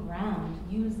common ground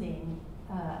using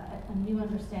a new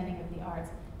understanding of the arts,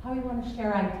 how we want to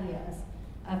share ideas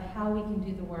of how we can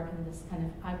do the work in this kind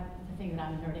of, the thing that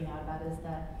I'm nerding out about is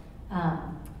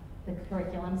the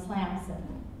curriculum slams,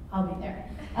 and I'll be there.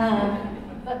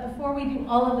 But before we do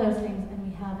all of those things and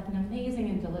we have an amazing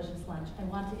and delicious lunch, I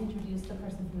want to introduce the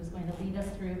person who is going to lead us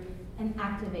through an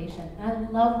activation. And I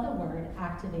love the word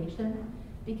activation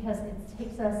because it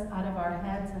takes us out of our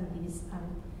heads and these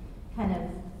kind of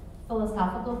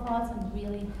philosophical thoughts and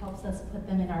really helps us put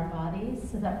them in our bodies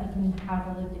so that we can have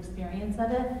a lived experience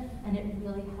of it, and it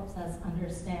really helps us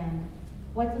understand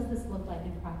what does this look like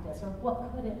in practice, or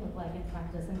what could it look like in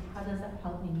practice, and how does that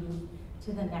help me move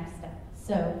to the next step.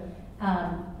 So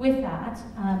with that,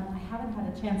 I haven't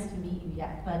had a chance to meet you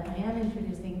yet, but I am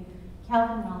introducing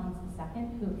Calvin Rollins II,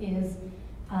 who is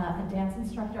a dance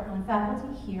instructor on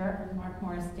faculty here at Mark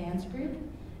Morris Dance Group,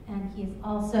 and he is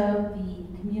also the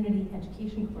community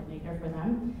education coordinator for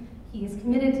them. He is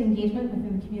committed to engagement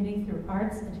within the community through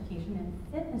arts, education, and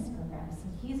fitness programs. So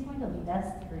he's going to lead us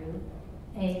through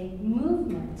a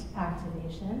movement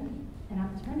activation, and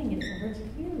I'm turning it over to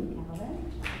you, Calvin.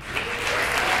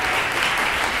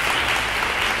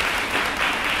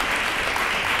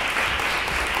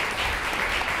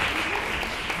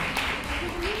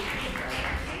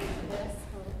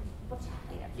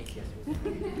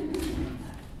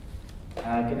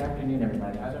 Good afternoon,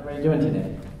 everybody. How's everybody doing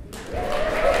today?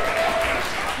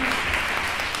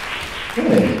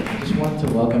 Good. I just wanted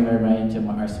to welcome everybody to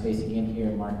our space again here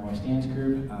at Mark Morris Dance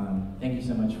Group. Thank you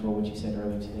so much for what you said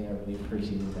earlier today. I really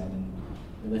appreciated that and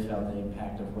really felt the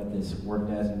impact of what this work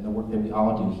does and the work that we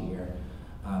all do here.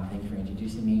 Thank you for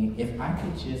introducing me. If I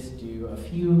could just do a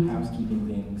few housekeeping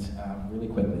things really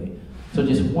quickly. So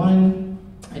just one,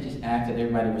 I just ask that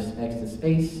everybody respects the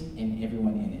space and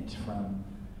everyone in it, from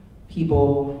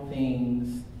people,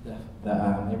 things,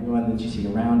 everyone that you see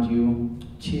around you.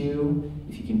 Two,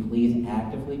 if you can please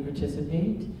actively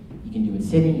participate. You can do it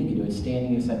sitting, you can do it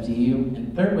standing, it's up to you.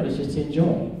 And the third one is just to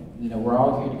enjoy. You know, we're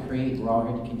all here to create, we're all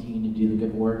here to continue to do the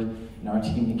good work in arts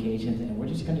communications, and we're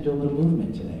just going to do a little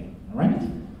movement today, all right?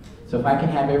 So if I can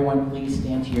have everyone please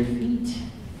stand to your feet.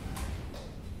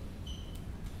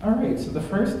 All right, so the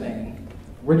first thing,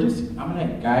 I'm going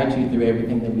to guide you through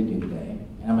everything that we do today.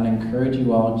 And I'm going to encourage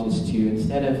you all just to,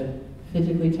 instead of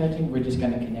physically touching, we're just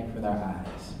going to connect with our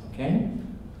eyes, okay?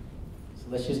 So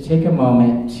let's just take a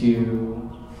moment to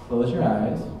close your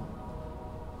eyes.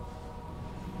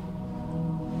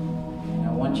 And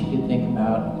I want you to think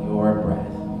about your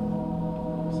breath.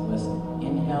 So let's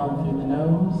inhale through the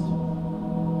nose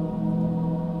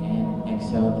and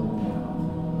exhale through the mouth.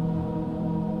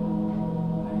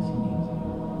 Nice and easy.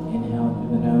 Inhale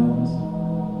through the nose.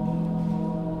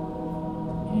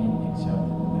 And exhale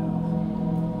through the mouth.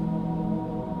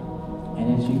 And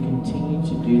as you continue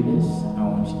to do this, I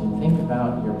want you to think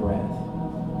about your breath.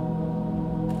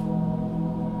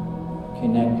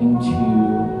 Connecting to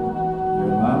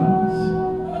your lungs.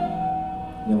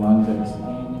 Your lungs are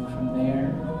expanding from there.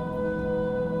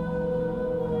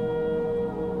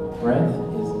 Breath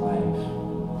is life.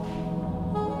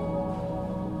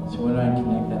 So we're going to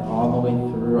connect that all the way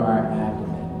through our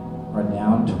abdomen, or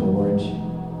down towards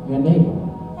your navel.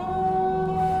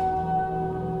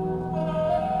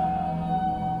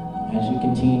 As you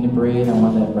continue to breathe, I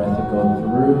want that breath to go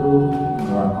through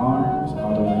your arms,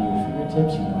 all the way to your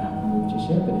fingertips. You don't have to move just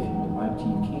yet, but if you would like to,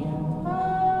 you can.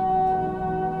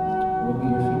 Over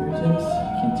your fingertips,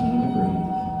 continue to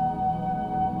breathe.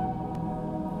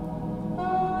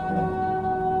 Good.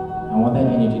 I want that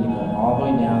energy to go all the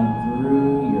way down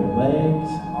through your legs,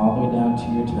 all the way down to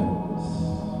your toes.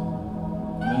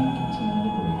 And continue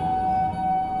to breathe.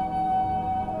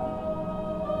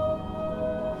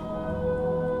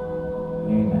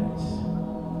 Very nice.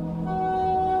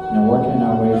 Now working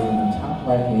our way from the top of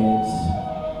our heads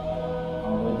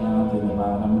all the way down through the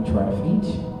bottom to our feet.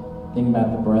 Think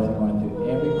about the breath going through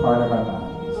every part of our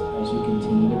bodies as you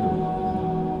continue to breathe.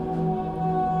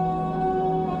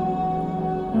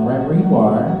 Now right where you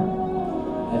are,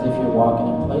 as if you're you're walking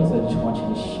in place, I just want you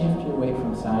to shift your weight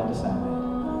from side to side.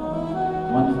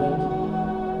 One foot,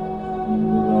 and then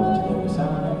move it over to the other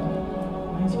side.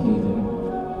 Nice and easy.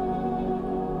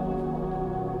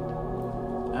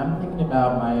 I'm thinking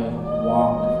about my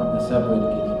walk from the subway to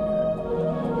get here.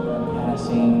 I'm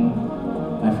passing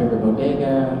my favorite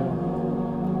bodega,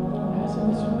 passing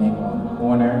this mango on the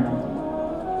corner.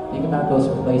 Think about those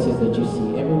places that you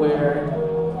see everywhere,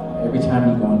 every time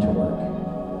you go into work.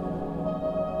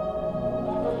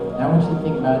 Now I want you to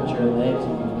think about your legs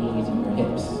and your knees and your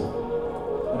hips.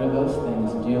 What are those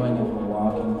things doing if we're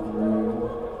walking through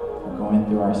or going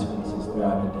through our spaces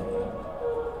throughout the day?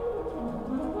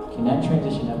 Can that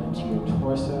transition up into your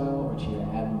torso or to your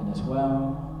abdomen as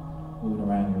well? Moving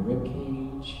around your rib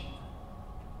cage.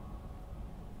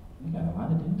 We got a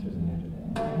lot of dancers in here today.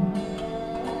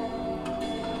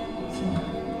 So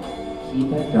keep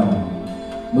that going.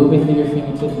 Moving through your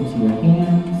fingertips into your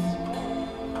hands.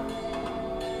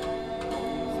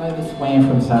 Slightly swaying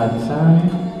from side to side.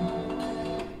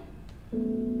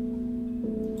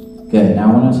 Good. Now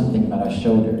I want us to think about our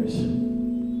shoulders.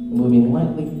 Moving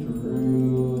lightly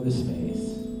through the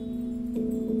space.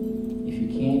 If you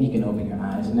can open your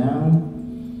eyes now.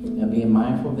 Now being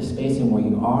mindful of the space and where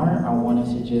you are, I want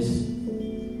us to just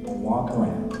walk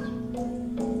around.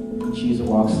 You choose to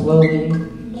walk slowly,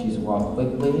 you choose to walk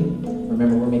quickly.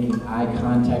 Remember, we're making eye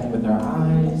contact with our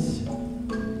eyes.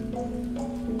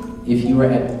 If you are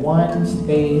at one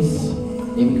space,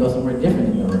 maybe go somewhere different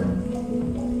in the room.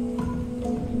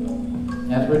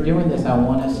 As we're doing this, I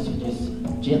want us to just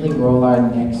gently roll our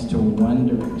necks to one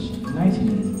direction. Nice and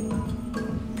easy.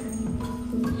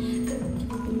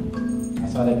 I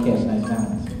saw that catch, nice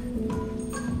balance.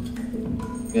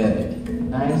 Good.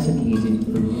 Nice and easy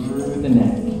through the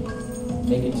neck.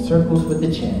 Making circles with the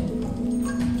chin.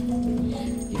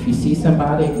 If you see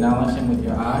somebody, acknowledge them with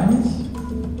your eyes.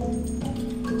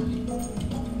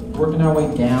 Working our way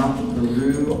down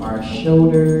through our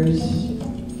shoulders.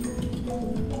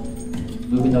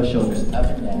 Moving those shoulders up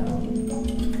and down.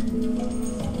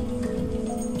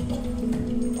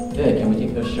 Good. Can we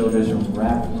take those shoulders and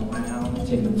wrap them around,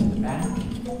 take them to the back?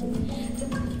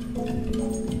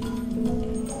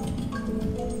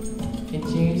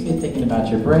 Continuously thinking about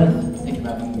your breath, think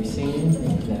about what you're seeing,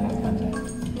 think of that eye contact.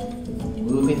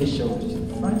 Moving the shoulders to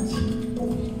the front.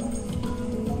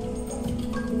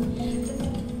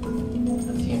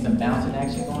 I'm seeing some bouncing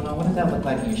action going on. What does that look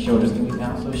like in your shoulders? Can we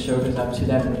bounce those shoulders up to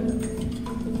that rhythm?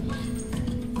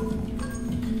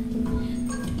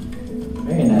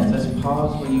 Very nice. Let's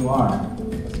pause where you are.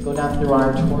 Let's go down through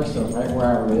our torso, right where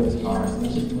our ribs are. So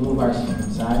let's just move our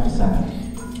from side to side.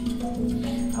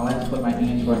 I like to put my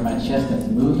hand towards my chest that's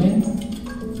moving.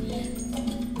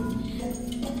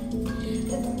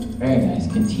 Very nice.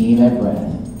 Continue that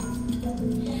breath.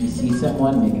 If you see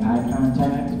someone, make eye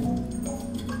contact.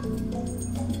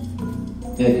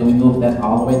 Good. Can we move that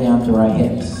all the way down through our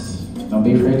hips? Don't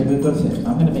be afraid to move those hips.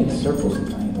 I'm going to make circles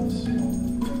with my hands.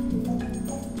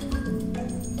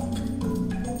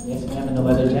 Yes, ma'am, in the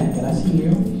leather jacket. I see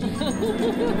you.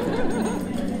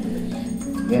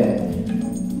 Good.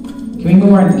 Can we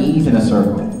move our knees in a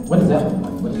circle? What does that look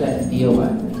like? What does that feel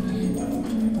like?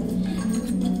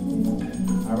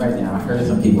 All right, now I heard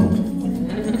some people.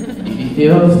 If you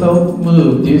feel so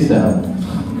moved, do so.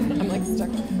 I'm like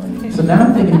stuck. So now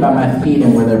I'm thinking about my feet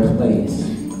and where they're placed.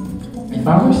 If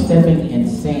I were stepping in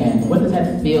sand, what does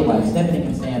that feel like? Stepping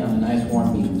in sand on a nice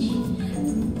warm beach.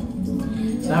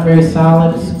 It's not very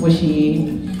solid, it's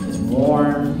squishy, it's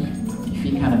warm. Your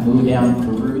feet kind of move down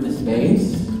through the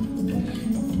space.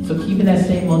 So keeping that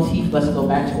same motif, let's go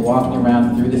back to walking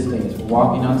around through the space. We're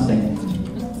walking on sand.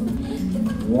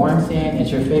 Warm sand at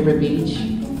your favorite beach.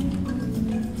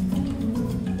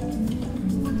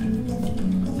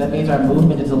 That means our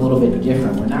movement is a little bit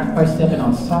different. We're not quite stepping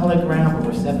on solid ground, but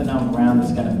we're stepping on ground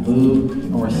that's going to move,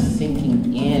 and we're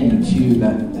sinking into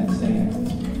that sand.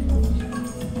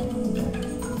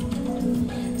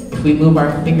 If we move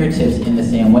our fingertips in the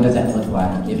sand, what does that look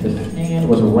like? If the sand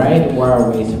was right where our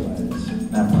waist was,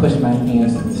 and I push my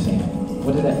hands to the sand,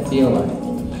 what does that feel like?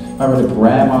 If I were to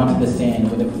grab onto the sand,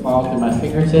 would it fall through my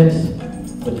fingertips?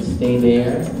 Would it stay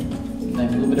there? Can I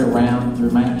move it around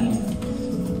through my hands?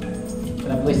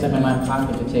 Can I place them in my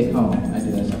pocket to take home? I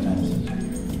do that sometimes.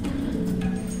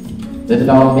 Does it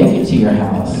all make it to your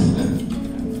house?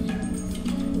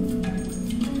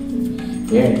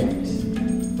 Very nice.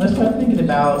 Let's start thinking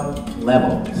about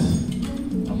levels.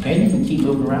 Okay, you can keep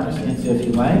moving around or stand still if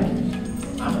you like.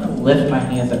 I'm going to lift my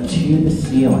hands up to the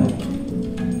ceiling,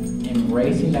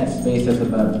 embracing that space that's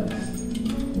above us.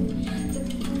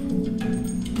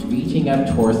 Reaching up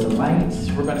towards the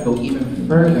lights, we're going to go even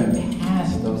further and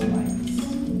past those lights.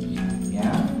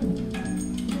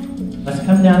 Let's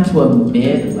come down to a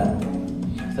mid-level.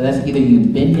 So that's either you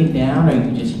bending down or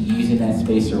you just using that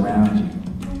space around you.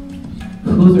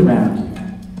 Who's around you?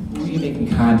 Who are you making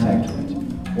contact with?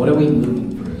 What are we moving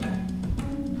through?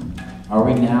 Are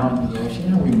we now in the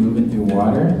ocean? Are we moving through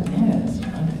water? Yes.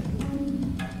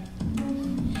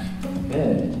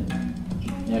 Good.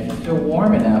 Now if you feel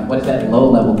warm enough, what does that low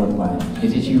level look like?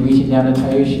 Is it you reaching down to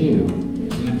tie your shoe?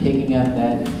 Is it you picking up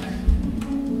that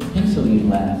pencil you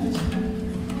left?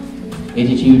 Is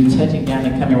it you touching down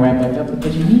and coming right back up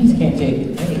because your knees can't take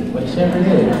it? Hey, whichever it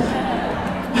is.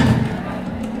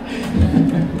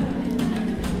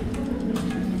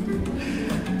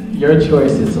 Your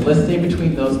choices. So let's stay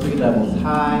between those three levels: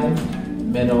 high,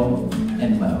 middle,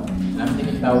 and low. I'm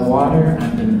thinking about water,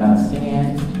 I'm thinking about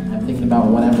sand, I'm thinking about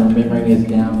what I'm remembering is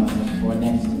down on the floor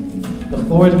next to me. The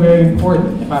floor is very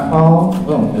important. If I fall,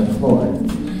 boom, there's the floor.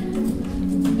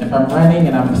 If I'm running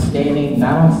and I'm standing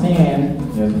not on sand,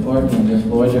 there's the floor again. The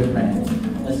floor is your friend.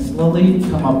 Let's slowly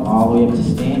come up all the way up to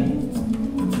standing.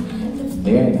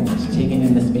 Very nice. Taking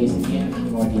in the space again. A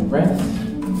few more deep breaths.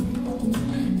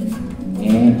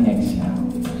 And exhale.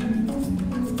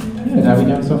 Good. How are we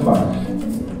doing so far?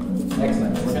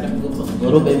 Excellent. We're going to move a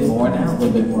little bit more now, a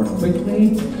little bit more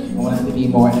quickly. I want us to be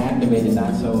more activated,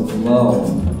 not so low.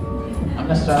 I'm going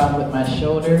to start off with my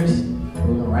shoulders,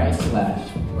 moving right to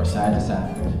left or side to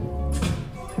side.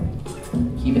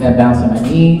 Keeping that bounce on my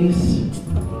knees.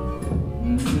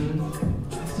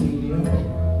 I see you. I'm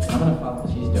going to follow what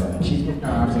she's doing. She's moving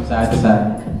her arms from side to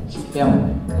side. She's feeling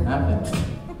it. I'm feeling it.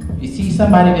 If you see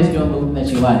somebody that's doing a movement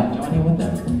that you like, join in with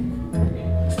them.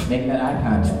 Make that eye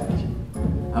contact.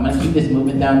 I'm going to keep this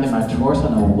movement down through my torso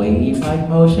in a wave-like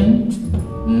motion.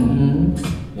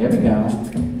 There we go.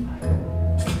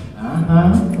 I'm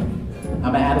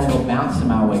going to add a little bounce to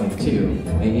my wave too.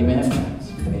 Wave and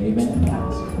bounce. Wave and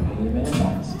bounce. Wave and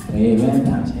bounce. Wave and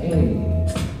bounce. Hey.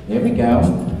 There we go.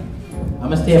 I'm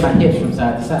going to stay at my hips from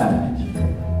side to side.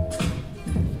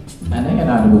 I know you're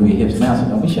not to move your hips now, so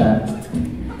don't be shy.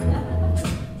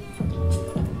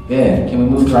 Good. Can we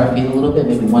move our feet a little bit?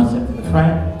 Maybe one step to the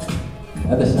front.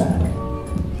 Other side.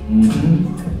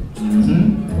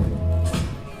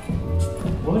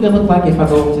 What would it look like if I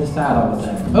go over to the side all of a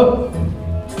sudden? Oh!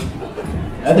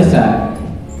 Other side.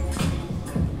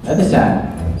 Other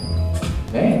side.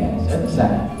 Very nice. Other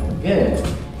side. Good.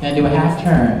 Can I do a half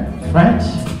turn? Front.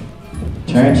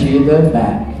 Turn to the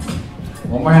back.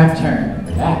 One more half turn.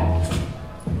 Back.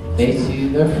 Face to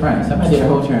the front. Somebody did a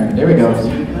whole turn. There we go.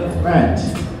 To the front.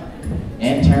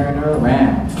 And turn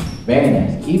around. Very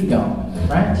nice. Keep going.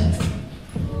 Front.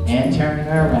 And turn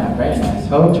around. Very nice.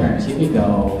 Whole turns. Here we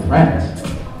go. Front.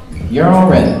 You're all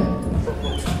ready.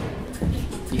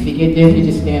 If you get dizzy,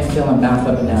 just stand still and bounce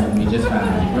up and down. You'll be just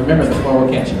fine. Remember, the floor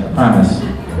will catch you. I promise.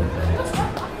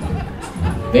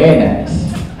 Very nice.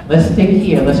 Let's stay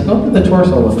here. Let's go through the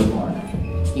torso a little bit more.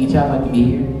 Can you tell I'd like to be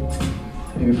here?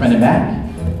 Maybe front and back.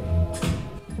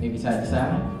 Maybe side to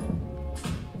side.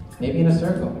 Maybe in a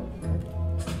circle.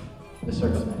 The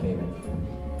circle's my favorite.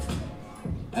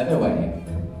 Other way.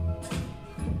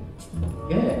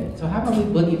 Good. So how about we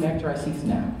boogie back to our seats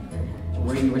now? To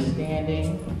where you were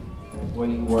standing, where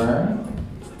you were.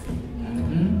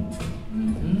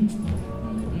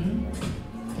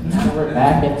 Now we're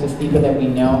back into people that we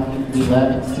know, people we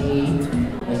love and see.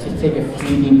 Let's just take a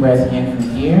few deep breaths in from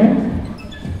here.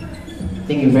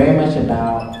 Thinking very much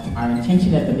about our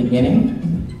intention at the beginning.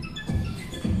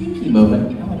 You keep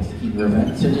moving. You don't want to keep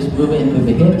moving. So just move it through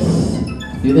the hips,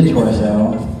 through the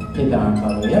torso, take the arms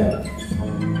all the way up.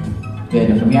 Good.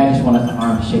 And from here, I just want us to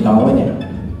arms shake all the way down.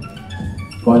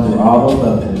 Going through all those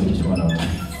levels that we just went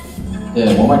over.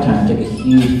 Good. One more time. Take a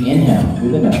huge inhale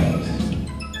through the nose.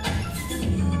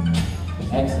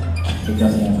 Exhale. Take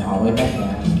those hands all the way back down.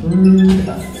 Through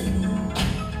up.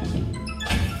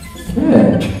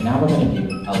 Good. Now we're going to do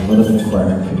a little bit of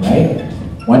choreography, right?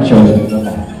 One shoulder, go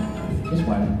back. Just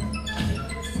one.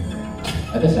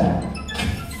 Other side.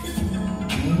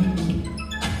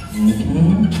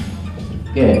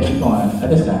 Good. Keep going.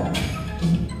 Other side.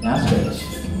 Now switch.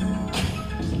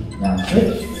 Now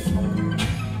switch.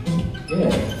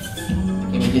 Good.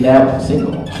 Can we do that with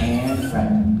single? And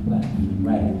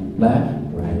right, left,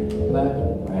 right, left,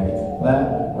 right, left,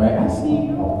 right. I see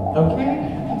you. Okay. I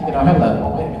need to get on her level.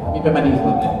 Wait a minute. Let me bend my knees a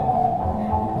little bit.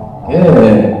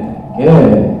 Good.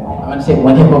 Good. I'm going to take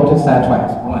one hip over to the side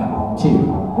twice. 1, 2,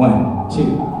 1, 2,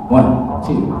 1,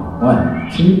 2, 1,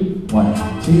 2, 1,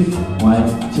 2, 1,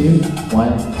 2,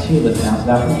 1, 2. Let's bounce it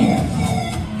out from here.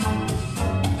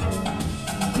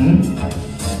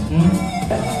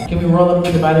 Can we roll up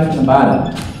through the body from the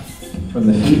bottom? From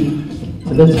the feet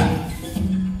to the top.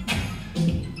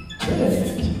 Good.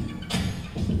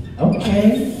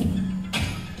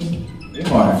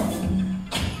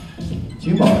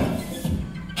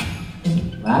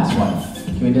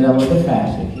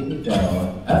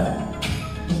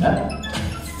 Up.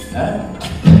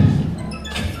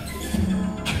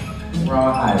 We're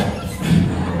all higher.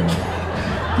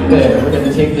 Good. We're going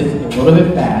to take this a little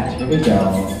bit fast. Here we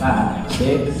go. 5,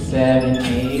 6, 7,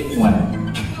 8, 1.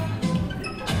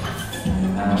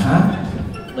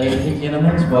 Ladies and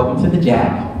gentlemen, welcome to the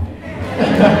Jack.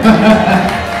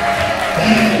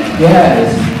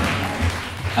 Yes.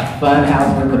 A fun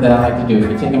housework that I like to do.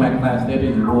 If you're taking my class later,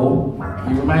 you will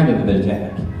be reminded of the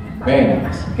Jack. Very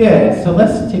nice. Good. So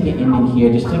let's take an ending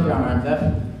here. Just take your arms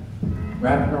up.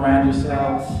 Wrap it around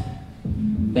yourselves.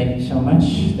 Thank you so much.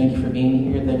 Thank you for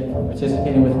being here. Thank you for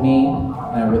participating with me. And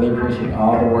I really appreciate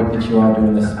all the work that you all do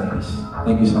in this space.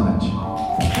 Thank you so much.